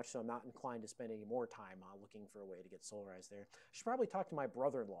it very much, so I'm not inclined to spend any more time looking for a way to get solarized there. I should probably talk to my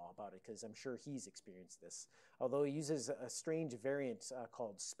brother-in-law about it because I'm sure he's experienced this. Although he uses a strange variant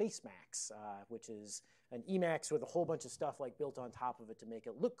called SpaceMax, which is an Emacs with a whole bunch of stuff like built on top of it to make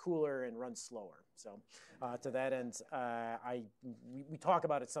it look cooler and run slower. So to that end, we talk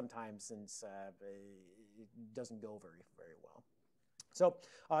about it sometimes since it doesn't go very well. So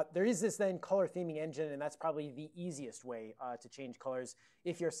there is this then color theming engine, and that's probably the easiest way to change colors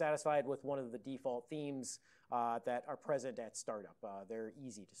if you're satisfied with one of the default themes that are present at startup. They're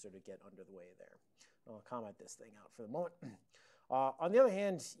easy to sort of get under the way there. I'll comment this thing out for the moment. On the other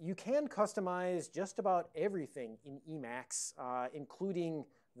hand, you can customize just about everything in Emacs, including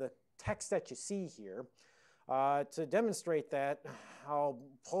the text that you see here. To demonstrate that, I'll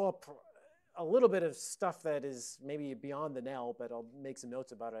pull up a little bit of stuff that is maybe beyond the NEL, but I'll make some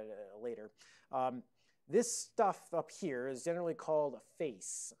notes about it later. This stuff up here is generally called a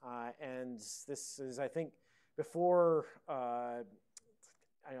face, and this is, I think, before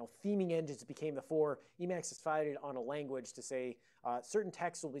I know theming engines became the fore. Emacs decided on a language to say certain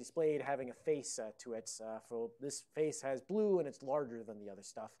text will be displayed having a face to it. For this face has blue and it's larger than the other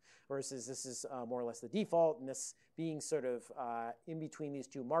stuff, versus this is more or less the default, and this being sort of in between these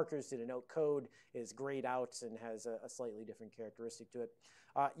two markers to denote code is grayed out and has a slightly different characteristic to it.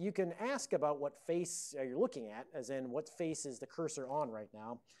 You can ask about what face you're looking at, as in what face is the cursor on right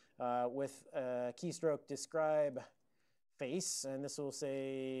now, with keystroke describe face, and this will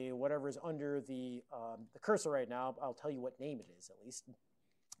say whatever is under the cursor right now. I'll tell you what name it is at least.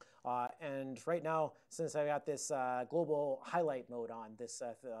 And right now, since I got this global highlight mode on, this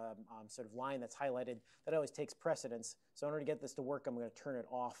sort of line that's highlighted, that always takes precedence. So in order to get this to work, I'm going to turn it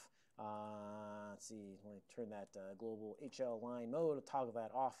off. Let's see, let me turn that global HL line mode, toggle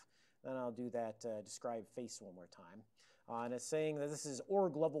that off. Then I'll do that describe face one more time. And it's saying that this is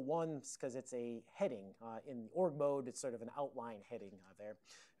org level 1 because it's a heading. In the org mode, it's sort of an outline heading there.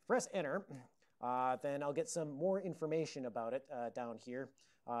 Press enter, then I'll get some more information about it down here,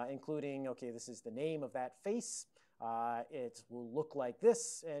 including, okay, this is the name of that face. It will look like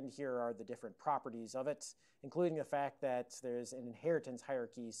this, and here are the different properties of it, including the fact that there's an inheritance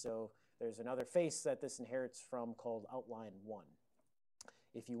hierarchy, so there's another face that this inherits from called outline 1.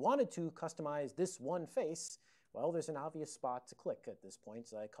 If you wanted to customize this one face, well, there's an obvious spot to click at this point,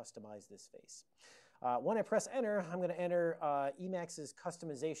 so I customize this face. When I press enter, I'm going to enter Emacs's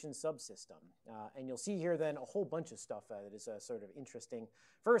customization subsystem. And you'll see here then a whole bunch of stuff that is sort of interesting.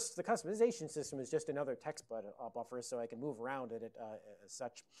 First, the customization system is just another text buffer, so I can move around it as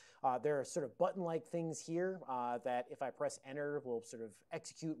such. There are sort of button-like things here that if I press enter will sort of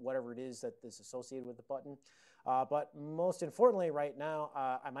execute whatever it is that is associated with the button. But most importantly right now,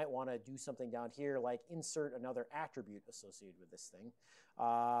 I might want to do something down here like insert another attribute associated with this thing.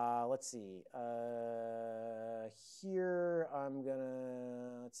 Let's see. Here I'm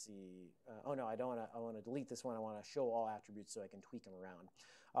gonna, let's see. Oh no, I don't wanna, I wanna delete this one. I wanna show all attributes so I can tweak them around.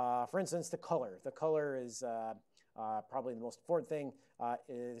 For instance, the color. The color is probably the most important thing.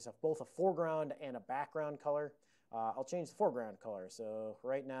 It is both a foreground and a background color. I'll change the foreground color. So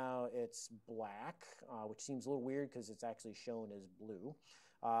right now it's black, which seems a little weird because it's actually shown as blue.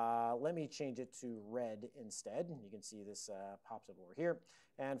 Let me change it to red instead. You can see this pops up over here.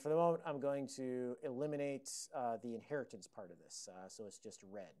 And for the moment, I'm going to eliminate the inheritance part of this. So it's just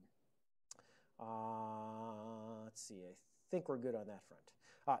red. Let's see. I think we're good on that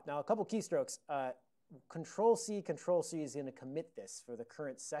front. Now, a couple keystrokes. Control-C is going to commit this for the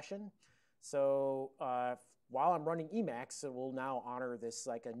current session. So while I'm running Emacs, it will now honor this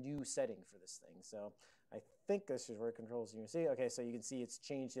like a new setting for this thing. So I think this is where Control-C you see. Okay, so you can see it's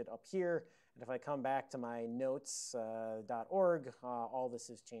changed it up here. And if I come back to my notes.org, all this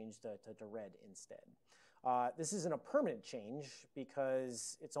is changed to red instead. This isn't a permanent change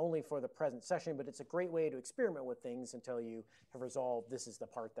because it's only for the present session, but it's a great way to experiment with things until you have resolved this is the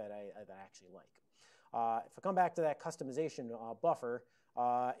part that I actually like. If I come back to that customization buffer,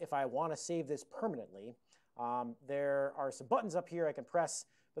 if I want to save this permanently, there are some buttons up here I can press,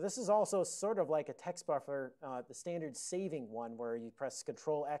 but this is also sort of like a text buffer, the standard saving one where you press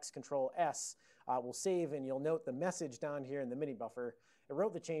Control X, Control S will save, and you'll note the message down here in the mini buffer. It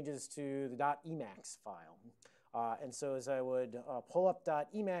wrote the changes to the .emacs file. And so as I would pull up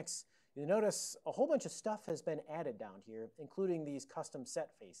 .emacs, you'll notice a whole bunch of stuff has been added down here, including these custom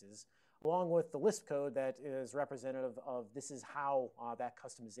set faces, along with the Lisp code that is representative of this is how that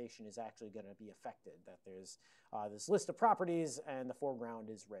customization is actually going to be affected, that there's this list of properties and the foreground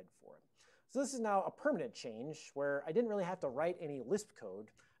is red for it. So this is now a permanent change where I didn't really have to write any Lisp code.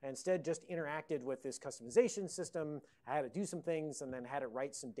 I instead just interacted with this customization system. I had to do some things and then had to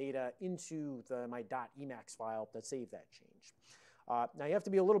write some data into my .emacs file that saved that change. Now you have to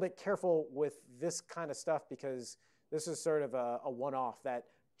be a little bit careful with this kind of stuff because this is sort of a one-off, that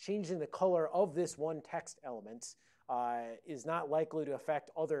changing the color of this one text element is not likely to affect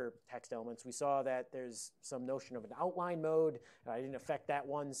other text elements. We saw that there's some notion of an outline mode. I didn't affect that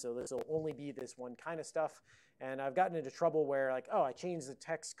one, so this will only be this one kind of stuff. And I've gotten into trouble where, like, oh, I changed the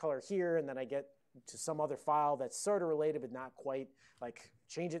text color here, and then I get to some other file that's sort of related but not quite, like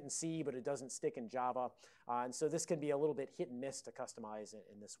change it in C, but it doesn't stick in Java. And so this can be a little bit hit and miss to customize it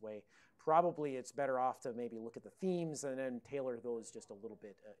in this way. Probably it's better off to maybe look at the themes and then tailor those just a little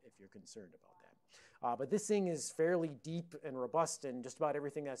bit if you're concerned about that. But this thing is fairly deep and robust, and just about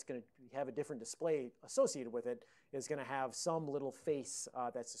everything that's going to have a different display associated with it is going to have some little face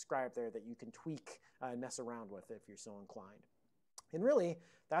that's described there that you can tweak and mess around with if you're so inclined. And really,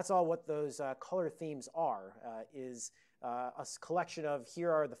 that's all what those color themes are, is a collection of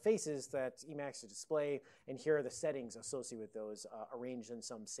here are the faces that Emacs display, and here are the settings associated with those arranged in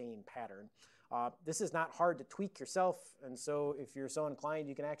some sane pattern. This is not hard to tweak yourself, and so if you're so inclined,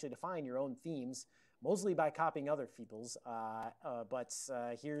 you can actually define your own themes, mostly by copying other people's. But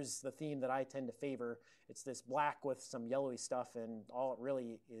here's the theme that I tend to favor. It's this black with some yellowy stuff, and all it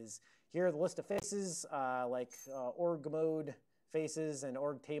really is, here are the list of faces, like org mode faces and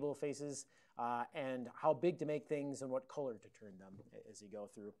org table faces, and how big to make things and what color to turn them as you go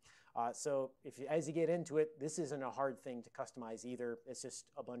through. So as you get into it, this isn't a hard thing to customize either. It's just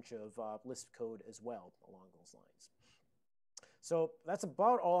a bunch of Lisp code as well along those lines. So that's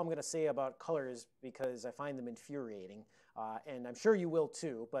about all I'm going to say about colors because I find them infuriating. And I'm sure you will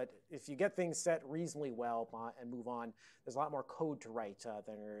too, but if you get things set reasonably well and move on, there's a lot more code to write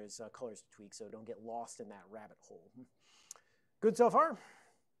than there is colors to tweak, so don't get lost in that rabbit hole. Good so far?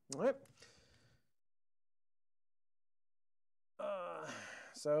 All right.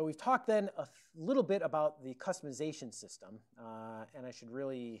 So we've talked then a little bit about the customization system, and I should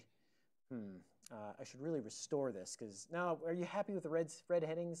really restore this because now, are you happy with the red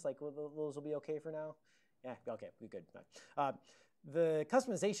headings? Like those will be okay for now? Yeah, okay, we're good. The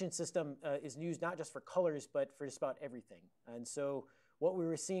customization system is used not just for colors, but for just about everything. And so what we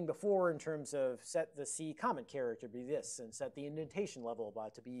were seeing before in terms of set the C comment character to be this, and set the indentation level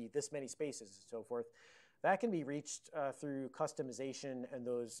to be this many spaces and so forth, that can be reached through customization and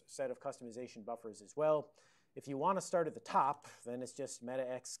those set of customization buffers as well. If you want to start at the top, then it's just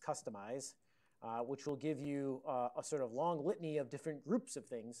meta-x customize, which will give you a sort of long litany of different groups of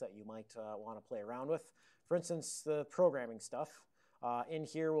things that you might want to play around with. For instance, the programming stuff. In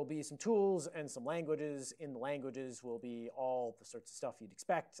here will be some tools and some languages. In the languages will be all the sorts of stuff you'd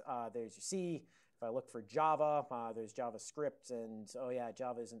expect. There's your C. If I look for Java, there's JavaScript, and oh yeah,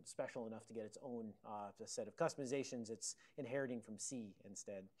 Java isn't special enough to get its own set of customizations. It's inheriting from C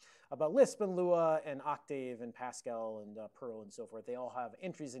instead. But Lisp and Lua and Octave and Pascal and Perl and so forth, they all have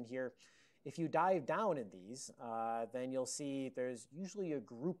entries in here. If you dive down in these, then you'll see there's usually a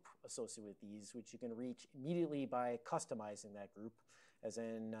group associated with these, which you can reach immediately by customizing that group, as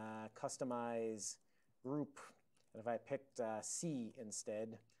in customize group. And if I picked C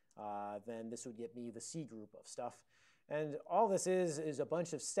instead, then this would get me the C group of stuff. And all this is a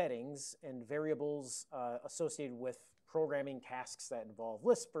bunch of settings and variables associated with programming tasks that involve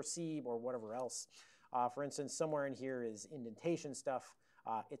Lisp or C or whatever else. For instance, somewhere in here is indentation stuff.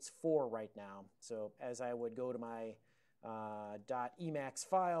 It's 4 right now. So as I would go to my .emacs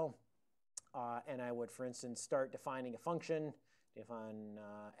file, and I would, for instance, start defining a function, define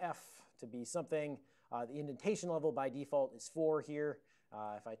f to be something, the indentation level by default is 4 here.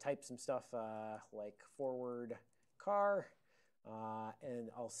 If I type some stuff like forward car, and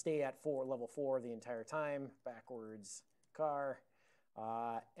I'll stay at level 4 the entire time, backwards car,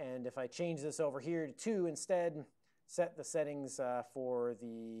 And if I change this over here to 2 instead, set the settings for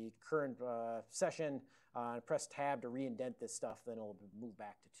the current session, press tab to re-indent this stuff, then it'll move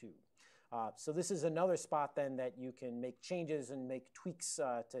back to 2. So this is another spot then that you can make changes and make tweaks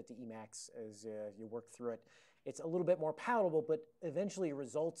to Emacs as you work through it. It's a little bit more palatable, but eventually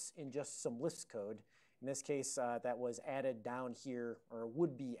results in just some Lisp code. In this case, that was added down here, or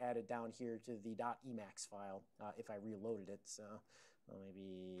would be added down here to the .emacs file if I reloaded it. So I'll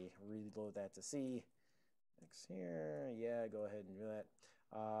maybe reload that to C. X here, yeah, go ahead and do that.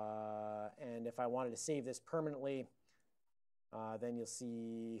 And if I wanted to save this permanently, then you'll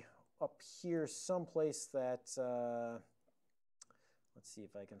see up here someplace that, let's see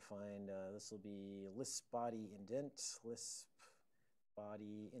if I can find, this will be Lisp body indent, Lisp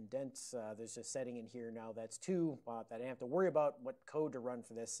body indent. There's a setting in here now that's 2 that I don't have to worry about what code to run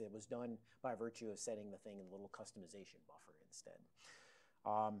for this. It was done by virtue of setting the thing in a little customization buffer instead.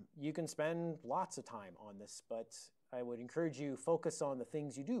 You can spend lots of time on this, but I would encourage you focus on the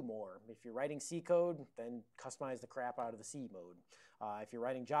things you do more. If you're writing C code, then customize the crap out of the C mode. If you're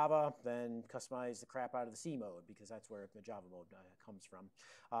writing Java, then customize the crap out of the C mode, because that's where the Java mode comes from.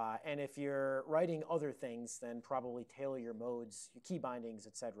 And if you're writing other things, then probably tailor your modes, your key bindings,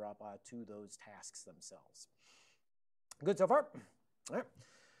 etc., to those tasks themselves. Good so far? All right.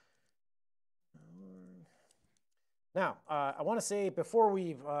 Now, I want to say before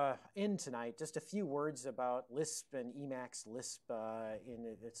we end tonight, just a few words about Lisp and Emacs Lisp in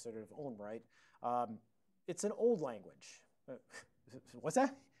its sort of own right. It's an old language. What's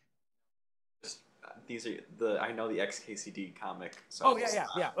that? These are I know the XKCD comic. So oh,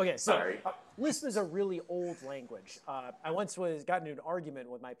 yeah. Okay, so sorry. Lisp is a really old language. I once got into an argument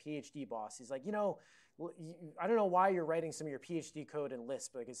with my PhD boss. He's like, I don't know why you're writing some of your PhD code in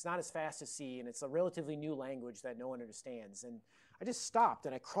Lisp. Like, it's not as fast as C, and it's a relatively new language that no one understands. And I just stopped,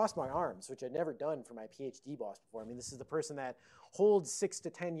 and I crossed my arms, which I'd never done for my PhD boss before. I mean, this is the person that holds 6 to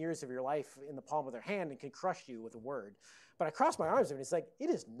 10 years of your life in the palm of their hand and can crush you with a word. But I crossed my arms, and it's like, it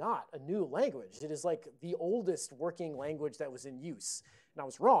is not a new language. It is like the oldest working language that was in use. And I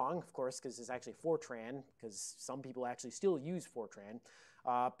was wrong, of course, because it's actually Fortran, because some people actually still use Fortran.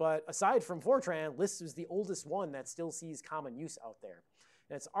 But aside from Fortran, Lisp is the oldest one that still sees common use out there.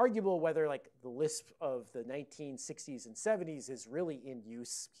 And it's arguable whether like the Lisp of the 1960s and 70s is really in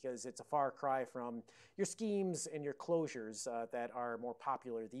use, because it's a far cry from your schemes and your closures that are more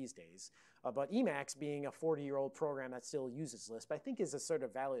popular these days. But Emacs, being a 40-year-old program that still uses Lisp, I think is a sort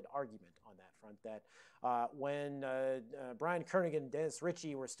of valid argument on that front, that when Brian Kernighan and Dennis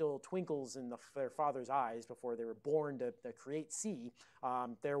Ritchie were still twinkles in their father's eyes before they were born to create C,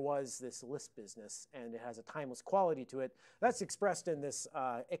 there was this Lisp business, and it has a timeless quality to it. That's expressed in this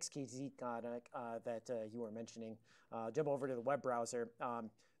XKZ that you were mentioning. Jump over to the web browser.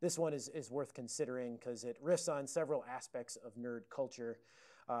 This one is worth considering because it riffs on several aspects of nerd culture.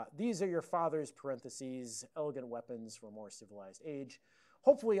 These are your father's parentheses, elegant weapons for a more civilized age.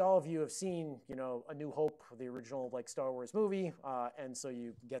 Hopefully all of you have seen, A New Hope, the original Star Wars movie, and so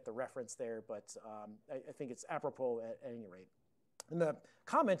you get the reference there, but I think it's apropos at any rate. And the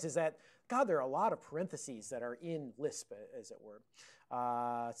comment is that, God, there are a lot of parentheses that are in Lisp, as it were.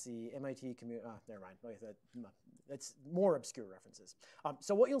 Let's see, MIT community, never mind. That's more obscure references.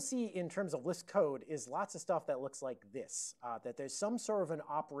 So what you'll see in terms of Lisp code is lots of stuff that looks like this, that there's some sort of an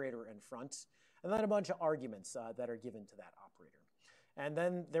operator in front, and then a bunch of arguments that are given to that operator. And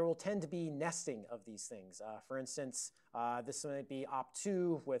then there will tend to be nesting of these things. For instance, this might be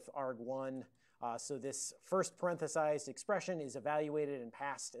op2 with arg1. So this first parenthesized expression is evaluated and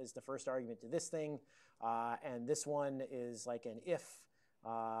passed as the first argument to this thing. And this one is like an if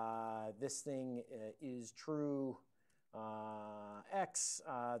this thing is true x,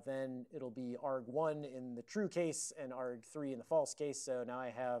 then it'll be arg1 in the true case and arg3 in the false case. So now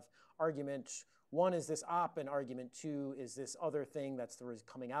I have argument 1 is this op, and argument 2 is this other thing that's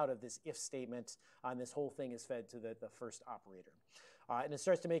coming out of this if statement, and this whole thing is fed to the first operator. And it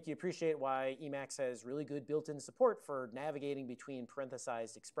starts to make you appreciate why Emacs has really good built-in support for navigating between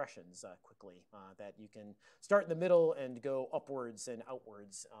parenthesized expressions quickly, that you can start in the middle and go upwards and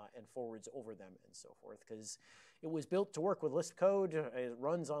outwards and forwards over them and so forth, because it was built to work with Lisp code, it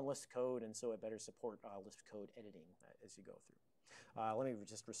runs on Lisp code, and so it better support Lisp code editing as you go through. Let me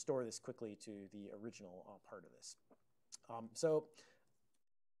just restore this quickly to the original part of this. So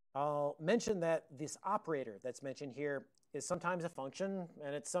I'll mention that this operator that's mentioned here is sometimes a function,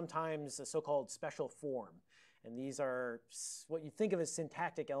 and it's sometimes a so-called special form. And these are what you think of as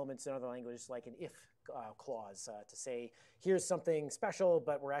syntactic elements in other languages, like an if clause to say, here's something special,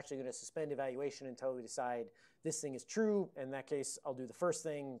 but we're actually going to suspend evaluation until we decide this thing is true. In that case, I'll do the first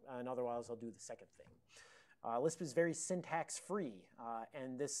thing, and otherwise I'll do the second thing. Lisp is very syntax-free,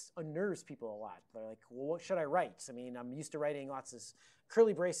 and this unnerves people a lot. They're like, well, what should I write? I mean, I'm used to writing lots of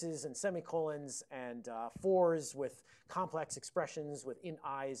curly braces and semicolons and fors with complex expressions with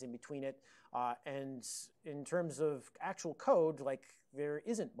i's in between it. And in terms of actual code, like, there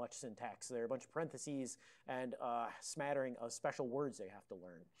isn't much syntax. There are a bunch of parentheses and a smattering of special words they have to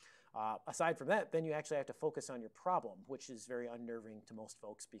learn. Aside from that, then you actually have to focus on your problem, which is very unnerving to most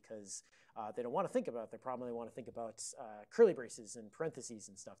folks because they don't want to think about their problem. They want to think about curly braces and parentheses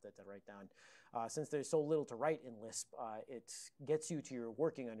and stuff that they write down. Since there's so little to write in Lisp, it gets you to your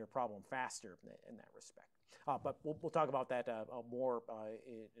working on your problem faster in that respect. But we'll talk about that more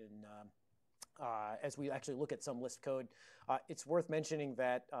as we actually look at some Lisp code. It's worth mentioning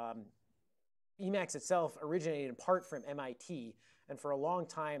that Emacs itself originated in part from MIT, and for a long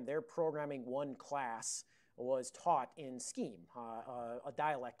time, their programming one class was taught in Scheme, a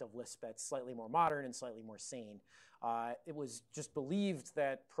dialect of Lisp that's slightly more modern and slightly more sane. It was just believed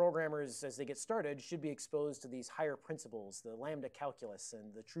that programmers, as they get started, should be exposed to these higher principles, the lambda calculus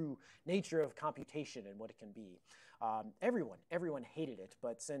and the true nature of computation and what it can be. Everyone hated it,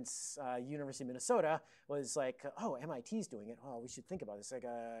 but since University of Minnesota was like, oh, MIT's doing it, oh, we should think about this. Like,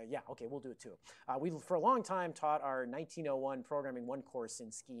 yeah, okay, we'll do it too. We, for a long time, taught our 1901 Programming 1 course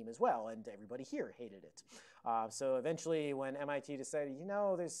in Scheme as well, and everybody here hated it. So eventually, when MIT decided, you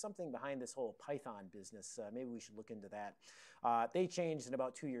know, there's something behind this whole Python business, maybe we should look into that. They changed, and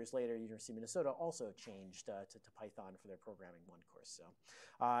about 2 years later, University of Minnesota also changed to Python for their Programming 1 course.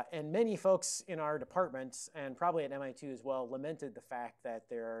 So, and many folks in our department, and probably at MIT as well, lamented the fact that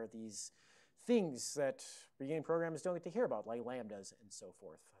there are these things that beginning programmers don't get to hear about, like lambdas and so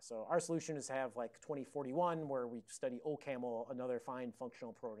forth. So our solution is to have like 2041, where we study OCaml, another fine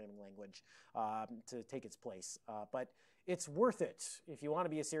functional programming language, to take its place. But it's worth it, if you want to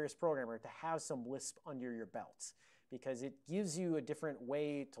be a serious programmer, to have some Lisp under your belt, because it gives you a different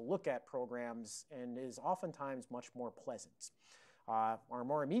way to look at programs and is oftentimes much more pleasant. Our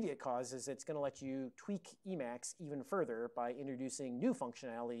more immediate cause is it's going to let you tweak Emacs even further by introducing new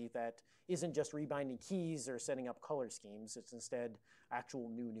functionality that isn't just rebinding keys or setting up color schemes. It's instead actual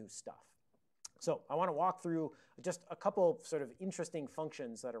new stuff. So I want to walk through just a couple sort of interesting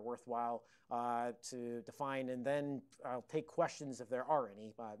functions that are worthwhile to define, and then I'll take questions if there are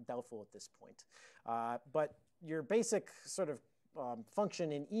any. Doubtful at this point. But your basic sort of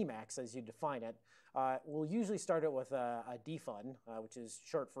function in Emacs, as you define it, we'll usually start it with a defun, which is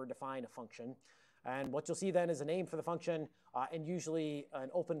short for define a function. And what you'll see then is a name for the function, and usually an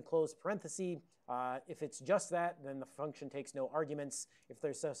open-close parenthesis. If it's just that, then the function takes no arguments. If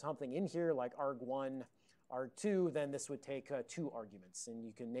there's something in here like arg1, arg2, then this would take 2 arguments. And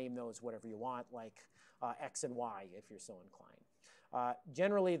you can name those whatever you want, like x and y, if you're so inclined.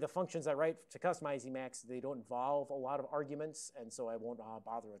 Generally, the functions I write to customize Emacs, they don't involve a lot of arguments, and so I won't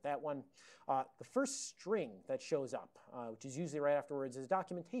bother with that one. The first string that shows up, which is usually right afterwards, is a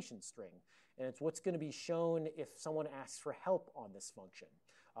documentation string. And it's what's going to be shown if someone asks for help on this function.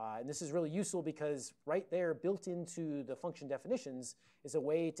 And this is really useful because right there, built into the function definitions, is a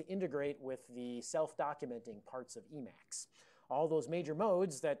way to integrate with the self-documenting parts of Emacs. All those major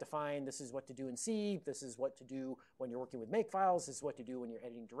modes that define this is what to do in C, this is what to do when you're working with makefiles, this is what to do when you're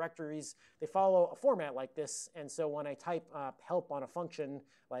editing directories. They follow a format like this, and so when I type help on a function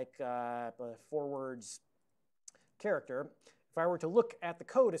like forwards character, if I were to look at the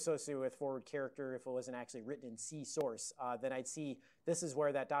code associated with forward character, if it wasn't actually written in C source, then I'd see this is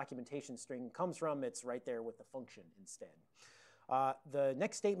where that documentation string comes from. It's right there with the function instead. The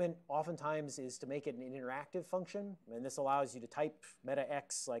next statement oftentimes is to make it an interactive function, and this allows you to type meta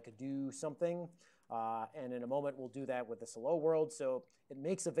x like do something, and in a moment we'll do that with this hello world. So it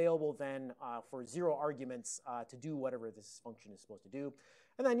makes available then for 0 arguments to do whatever this function is supposed to do.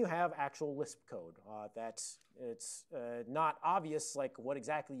 And then you have actual Lisp code that it's not obvious like what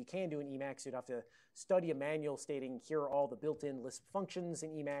exactly you can do in Emacs. You'd have to study a manual stating here are all the built-in Lisp functions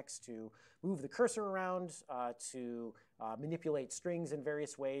in Emacs to move the cursor around, to manipulate strings in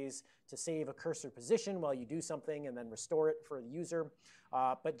various ways, to save a cursor position while you do something and then restore it for the user.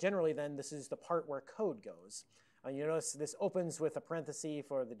 But generally then this is the part where code goes. You notice this opens with a parenthesis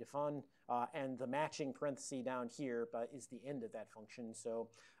for the defun, and the matching parenthesis down here is the end of that function. So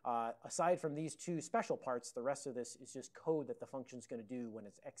aside from these 2 special parts, the rest of this is just code that the function's going to do when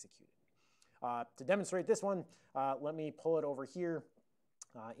it's executed. To demonstrate this one, let me pull it over here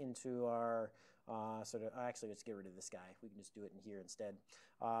into our Actually, let's get rid of this guy. We can just do it in here instead.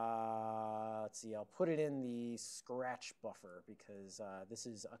 Let's see, I'll put it in the scratch buffer because this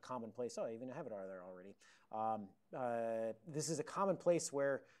is a common place. Oh, I even have it there already. This is a common place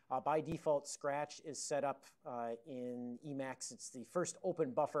where by default Scratch is set up in Emacs. It's the first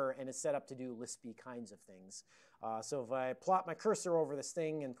open buffer and it's set up to do Lispy kinds of things. So if I plot my cursor over this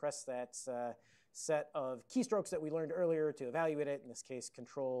thing and press that set of keystrokes that we learned earlier to evaluate it, in this case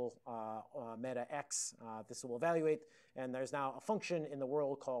control meta x, this will evaluate, and there's now a function in the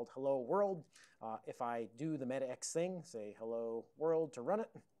world called hello world. If I do the meta x thing, say hello world to run it,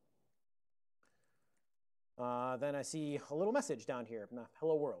 then I see a little message down here,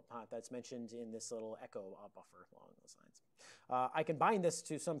 hello world, that's mentioned in this little echo buffer along those lines. I can bind this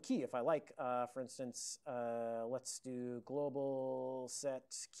to some key if I like. For instance, let's do global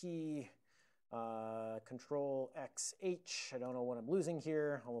set key control XH. I don't know what I'm losing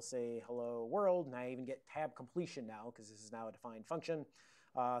here. I will say hello world, and I even get tab completion now because this is now a defined function.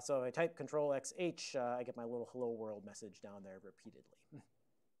 So if I type control XH, I get my little hello world message down there repeatedly.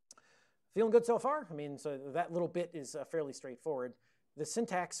 Feeling good so far? I mean, so that little bit is fairly straightforward. The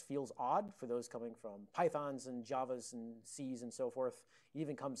syntax feels odd for those coming from Pythons and Javas and Cs and so forth. It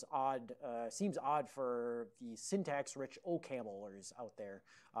even comes odd, seems odd for the syntax-rich OCamlers out there.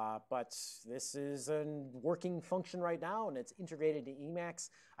 But this is a working function right now, and it's integrated to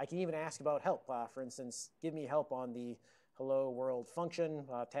Emacs. I can even ask about help. For instance, give me help on the hello world function,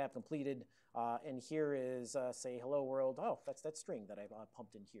 tab completed. And here is, say, hello world. Oh, that's that string that I've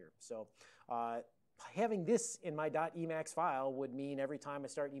pumped in here. So having this in my .emacs file would mean every time I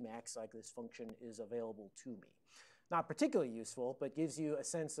start Emacs, like this function is available to me. Not particularly useful, but gives you a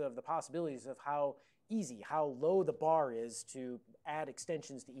sense of the possibilities of how easy, how low the bar is to add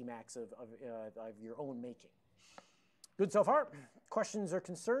extensions to Emacs of your own making. Good so far? Questions or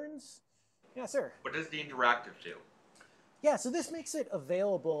concerns? Yeah, sir. What does the interactive do? Yeah, so this makes it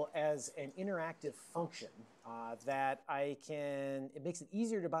available as an interactive function that I can, it makes it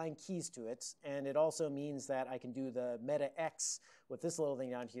easier to bind keys to it, and it also means that I can do the meta x with this little thing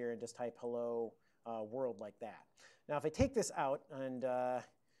down here and just type hello world like that. Now if I take this out and well,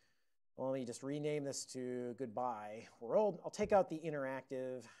 let me just rename this to goodbye world, I'll take out the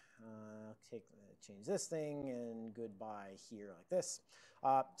interactive, change this thing and goodbye here like this.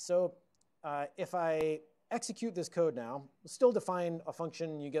 If I execute this code now, still define a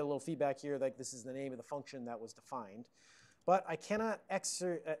function, you get a little feedback here like this is the name of the function that was defined, but I cannot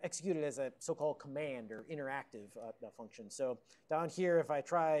execute it as a so-called command or interactive function. So down here, if I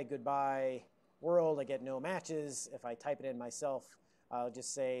try goodbye world, I get no matches. If I type it in myself, I'll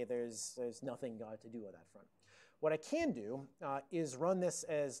just say there's nothing to do with that front. What I can do is run this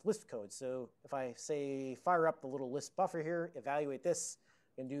as Lisp code. So if I say fire up the little Lisp buffer here, evaluate this,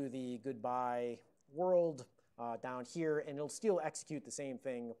 and do the goodbye world down here, and it'll still execute the same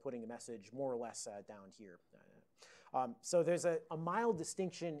thing, putting a message more or less down here. So there's a mild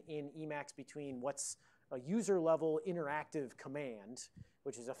distinction in Emacs between what's a user-level interactive command,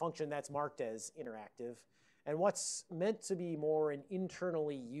 which is a function that's marked as interactive, and what's meant to be more an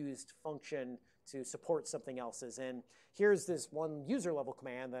internally used function to support something else. As in, here's this one user-level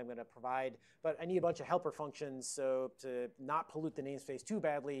command that I'm going to provide, but I need a bunch of helper functions, so to not pollute the namespace too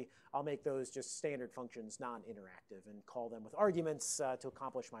badly, I'll make those just standard functions non-interactive and call them with arguments to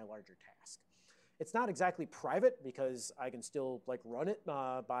accomplish my larger task. It's not exactly private because I can still run it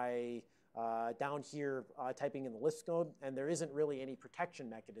by down here typing in the Lisp code, and there isn't really any protection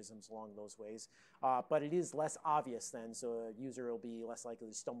mechanisms along those ways, but it is less obvious then, so a user will be less likely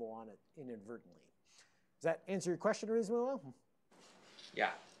to stumble on it inadvertently. Does that answer your question reasonably well?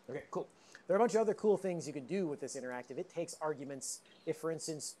 Yeah. Okay, cool. There are a bunch of other cool things you can do with this interactive. It takes arguments. If, for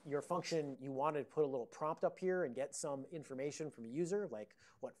instance, your function, you wanted to put a little prompt up here and get some information from a user, like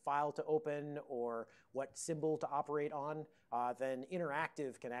what file to open or what symbol to operate on, then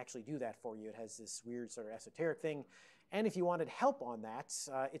interactive can actually do that for you. It has this weird sort of esoteric thing. And if you wanted help on that,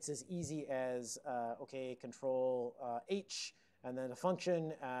 it's as easy as, okay, control H, and then a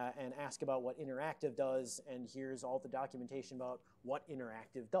function, and ask about what interactive does, and here's all the documentation about what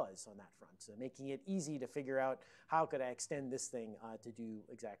interactive does on that front. So making it easy to figure out how could I extend this thing to do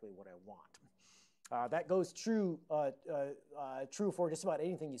exactly what I want. That goes true for just about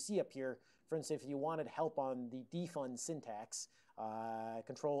anything you see up here. For instance, if you wanted help on the defun syntax,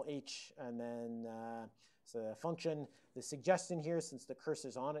 control H, and then so the function, the suggestion here, since the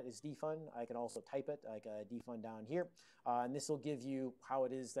cursor's on it, is defun. I can also type it, like defun down here. And this will give you how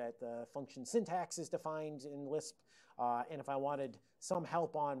it is that the function syntax is defined in Lisp. And if I wanted some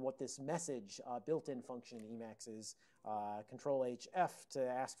help on what this message built-in function in Emacs is, control HF to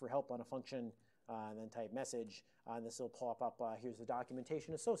ask for help on a function and then type message, and this will pop up, here's the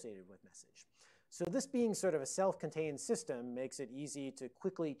documentation associated with message. So this being sort of a self-contained system makes it easy to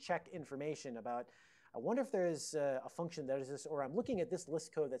quickly check information about, I wonder if there's a function that is this, or I'm looking at this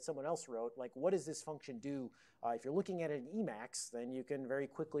Lisp code that someone else wrote, like what does this function do? If you're looking at an Emacs, then you can very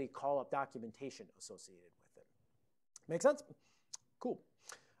quickly call up documentation associated with it. Make sense? Cool.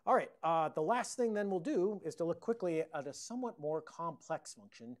 All right, the last thing then we'll do is to look quickly at a somewhat more complex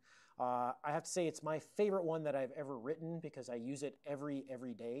function. I have to say it's my favorite one that I've ever written because I use it every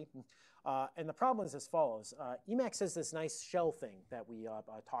day. And the problem is as follows. Emacs has this nice shell thing that we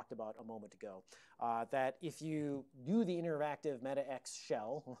talked about a moment ago, that if you do the interactive metax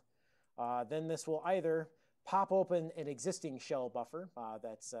shell, then this will either pop open an existing shell buffer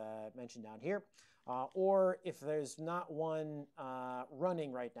that's mentioned down here, or if there's not one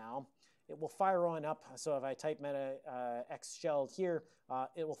running right now, it will fire one up. So if I type metax shell here,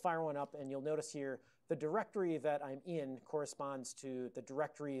 it will fire one up, and you'll notice here the directory that I'm in corresponds to the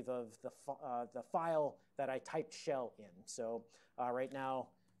directory of the file that I typed shell in. So right now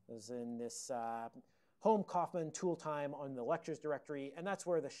is in this home Kaufman tool time on the lectures directory, and that's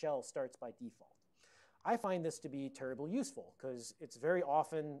where the shell starts by default. I find this to be terribly useful because it's very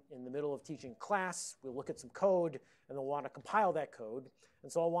often in the middle of teaching class, we'll look at some code and they'll want to compile that code.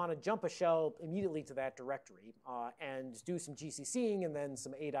 And so I'll want to jump a shell immediately to that directory and do some GCCing and then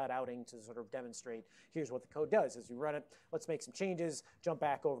some a.outing to sort of demonstrate here's what the code does. As we run it, let's make some changes, jump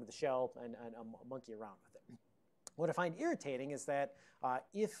back over to the shell and monkey around with it. What I find irritating is that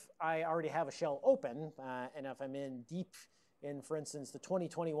if I already have a shell open and if I'm in deep in, for instance, the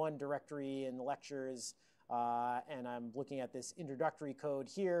 2021 directory in the lectures, and I'm looking at this introductory code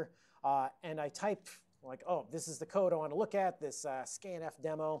here, and I type like, oh, this is the code I want to look at, this scanf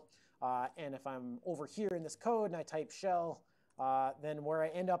demo, and if I'm over here in this code and I type shell, then where I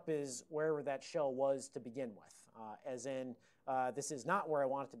end up is wherever that shell was to begin with, as in this is not where I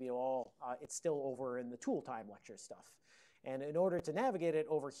want it to be at all. It's still over in the tool time lecture stuff. And in order to navigate it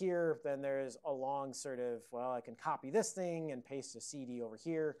over here, then there's a long sort of, well, I can copy this thing and paste a CD over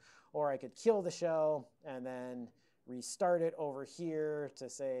here, or I could kill the shell and then restart it over here to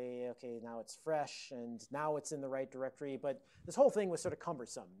say, okay, now it's fresh and now it's in the right directory. But this whole thing was sort of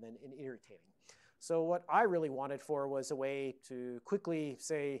cumbersome and irritating. So what I really wanted for was a way to quickly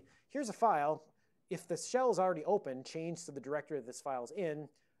say, here's a file. If the shell is already open, change to the directory that this file's in.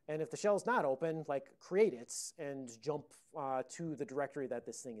 And if the shell's not open, like create it and jump to the directory that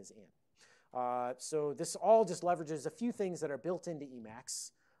this thing is in. So this all just leverages a few things that are built into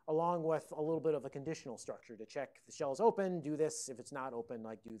Emacs, along with a little bit of a conditional structure to check if the shell is open, do this. If it's not open,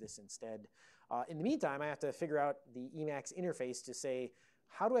 like do this instead. In the meantime, I have to figure out the Emacs interface to say,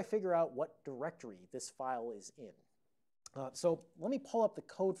 how do I figure out what directory this file is in? So let me pull up the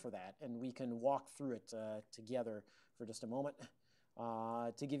code for that, and we can walk through it together for just a moment.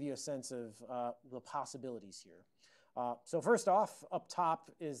 To give you a sense of the possibilities here. So first off, up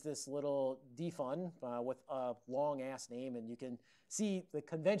top is this little defun with a long-ass name, and you can see the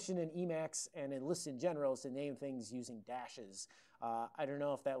convention in Emacs and in Lisp in general is to name things using dashes. I don't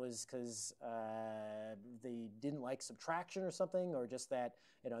know if that was because they didn't like subtraction or something, or just that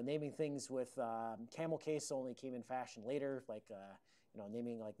naming things with camel case only came in fashion later, like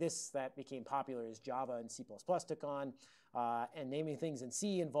naming like this, that became popular as Java and C++ took on. And naming things in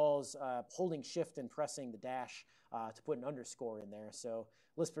C involves holding shift and pressing the dash to put an underscore in there. So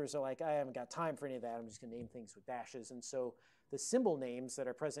Lispers are like, I haven't got time for any of that. I'm just going to name things with dashes. And so the symbol names that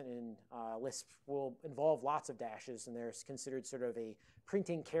are present in Lisp will involve lots of dashes, and they're considered sort of a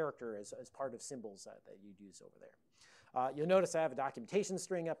printing character as part of symbols that you'd use over there. You'll notice I have a documentation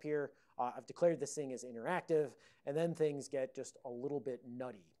string up here. I've declared this thing as interactive, and then things get just a little bit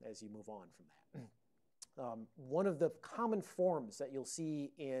nutty as you move on from that. One of the common forms that you'll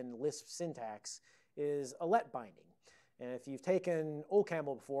see in Lisp syntax is a let binding. And if you've taken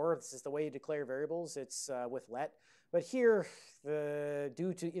OCaml before, this is the way you declare variables. It's with let. But here,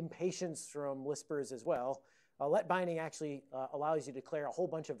 due to impatience from Lispers as well, let binding actually allows you to declare a whole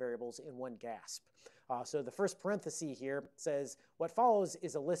bunch of variables in one gasp. So the first parenthesis here says, what follows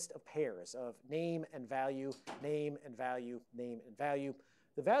is a list of pairs of name and value, name and value, name and value.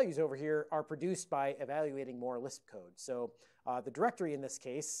 The values over here are produced by evaluating more Lisp code. So the directory in this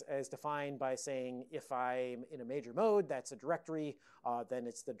case is defined by saying if I'm in a major mode, that's a directory, then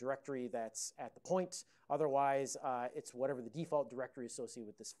it's the directory that's at the point. Otherwise, it's whatever the default directory associated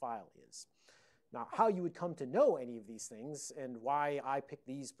with this file is. Now, how you would come to know any of these things and why I picked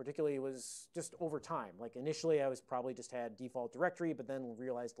these particularly was just over time. Like initially, I was probably just had default directory, but then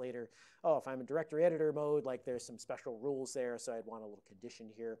realized later, oh, if I'm in directory editor mode, like there's some special rules there, so I'd want a little condition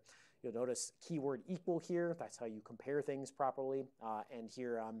here. You'll notice keyword equal here. That's how you compare things properly. And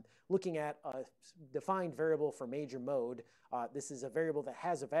here I'm looking at a defined variable for major mode. This is a variable that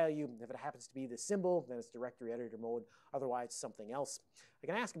has a value. If it happens to be the symbol, then it's directory editor mode. Otherwise, something else. I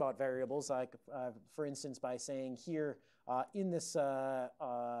can ask about variables, like for instance, by saying here in this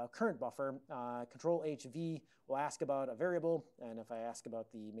current buffer, Control HV will ask about a variable. And if I ask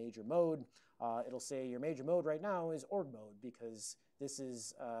about the major mode, it'll say your major mode right now is org mode, because this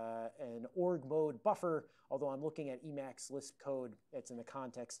is an org mode buffer. Although I'm looking at Emacs Lisp code, it's in the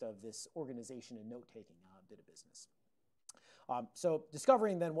context of this organization and note-taking bit of business. So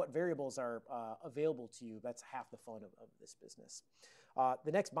discovering then what variables are available to you, that's half the fun of this business.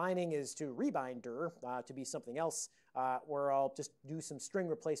 The next binding is to rebind dir to be something else, where I'll just do some string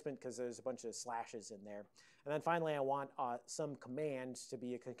replacement because there's a bunch of slashes in there. And then finally, I want some command to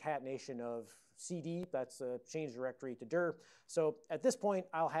be a concatenation of cd, that's a change directory, to dir. So at this point,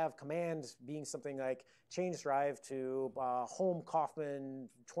 I'll have command being something like change drive to home Kaufman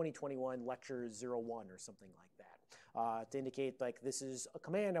 2021 lecture 01 or something like that, to indicate like this is a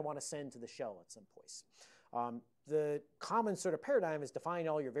command I want to send to the shell at some point. The common sort of paradigm is define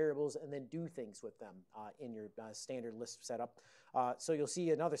all your variables and then do things with them in your standard Lisp setup. So you'll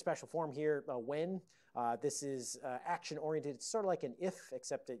see another special form here, when. This is action-oriented. It's sort of like an if,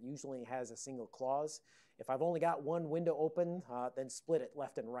 except it usually has a single clause. If I've only got one window open, then split it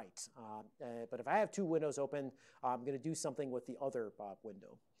left and right. But if I have two windows open, I'm going to do something with the other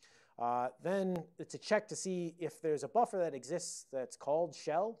window. Then it's a check to see if there's a buffer that exists that's called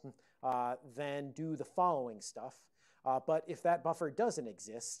shell, then do the following stuff. But if that buffer doesn't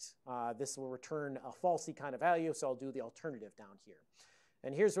exist, this will return a falsy kind of value, so I'll do the alternative down here.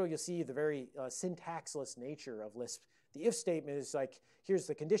 And here's where you'll see the very syntaxless nature of Lisp. The if statement is like, here's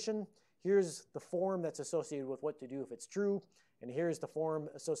the condition, here's the form that's associated with what to do if it's true, and here's the form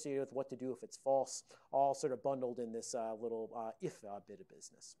associated with what to do if it's false, all sort of bundled in this little if bit of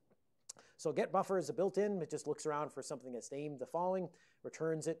business. So get buffer is a built-in. It just looks around for something that's named the following,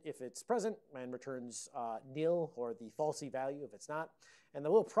 returns it if it's present, and returns nil, or the falsy value if it's not. And the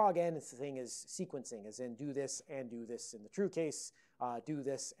little prog n thing is sequencing, as in do this and do this in the true case, do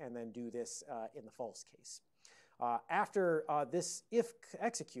this and then do this in the false case. After this if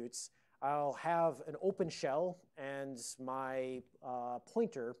executes, I'll have an open shell and my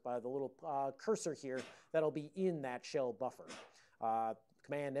pointer, by the little cursor here, that'll be in that shell buffer.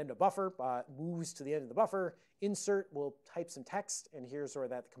 Command end of buffer moves to the end of the buffer. Insert will type some text, and here's where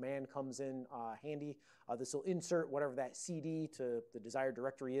that command comes in handy. This will insert whatever that CD to the desired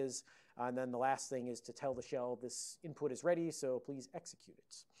directory is. And then the last thing is to tell the shell this input is ready, so please execute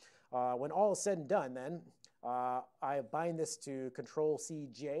it. When all is said and done, then, I bind this to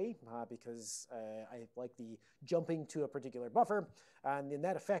Control-C-J because I like the jumping to a particular buffer. And the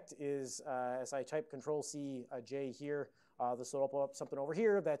net effect is, as I type Control-C-J here, this will open up something over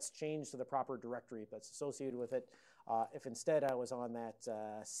here that's changed to the proper directory that's associated with it. If instead I was on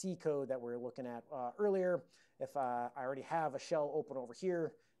that C code that we were looking at earlier, if I already have a shell open over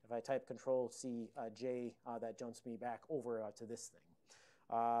here, if I type Control-C-J, that jumps me back over to this thing.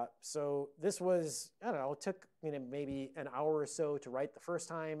 So this was, I don't know, it took maybe an hour or so to write the first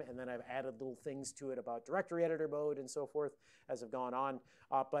time, and then I've added little things to it about directory editor mode and so forth as I've gone on.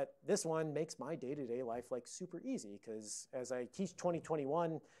 But this one makes my day-to-day life like super easy, because as I teach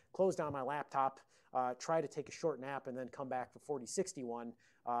 2021, close down my laptop, try to take a short nap, and then come back for 4061,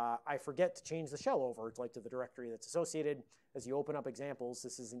 I forget to change the shell over to the directory that's associated. As you open up examples,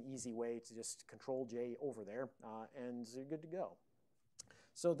 this is an easy way to just Control-J over there, and you're good to go.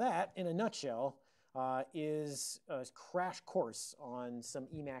 So that, in a nutshell, is a crash course on some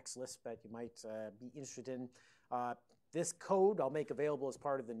Emacs Lisp that you might be interested in. This code I'll make available as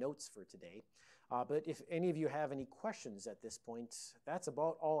part of the notes for today. But if any of you have any questions at this point, that's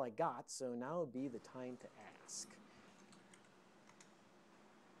about all I got, so now would be the time to ask.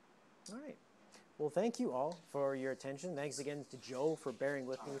 All right. Well, thank you all for your attention. Thanks again to Joe for bearing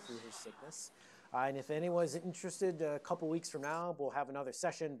with me through his sickness. And if anyone's interested, a couple weeks from now, we'll have another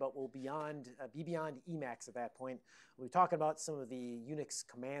session, but we'll be beyond Emacs at that point. We'll be talking about some of the Unix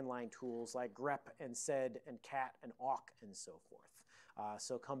command line tools like grep and sed and cat and awk and so forth.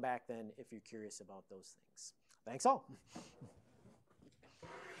 So come back then if you're curious about those things. Thanks all.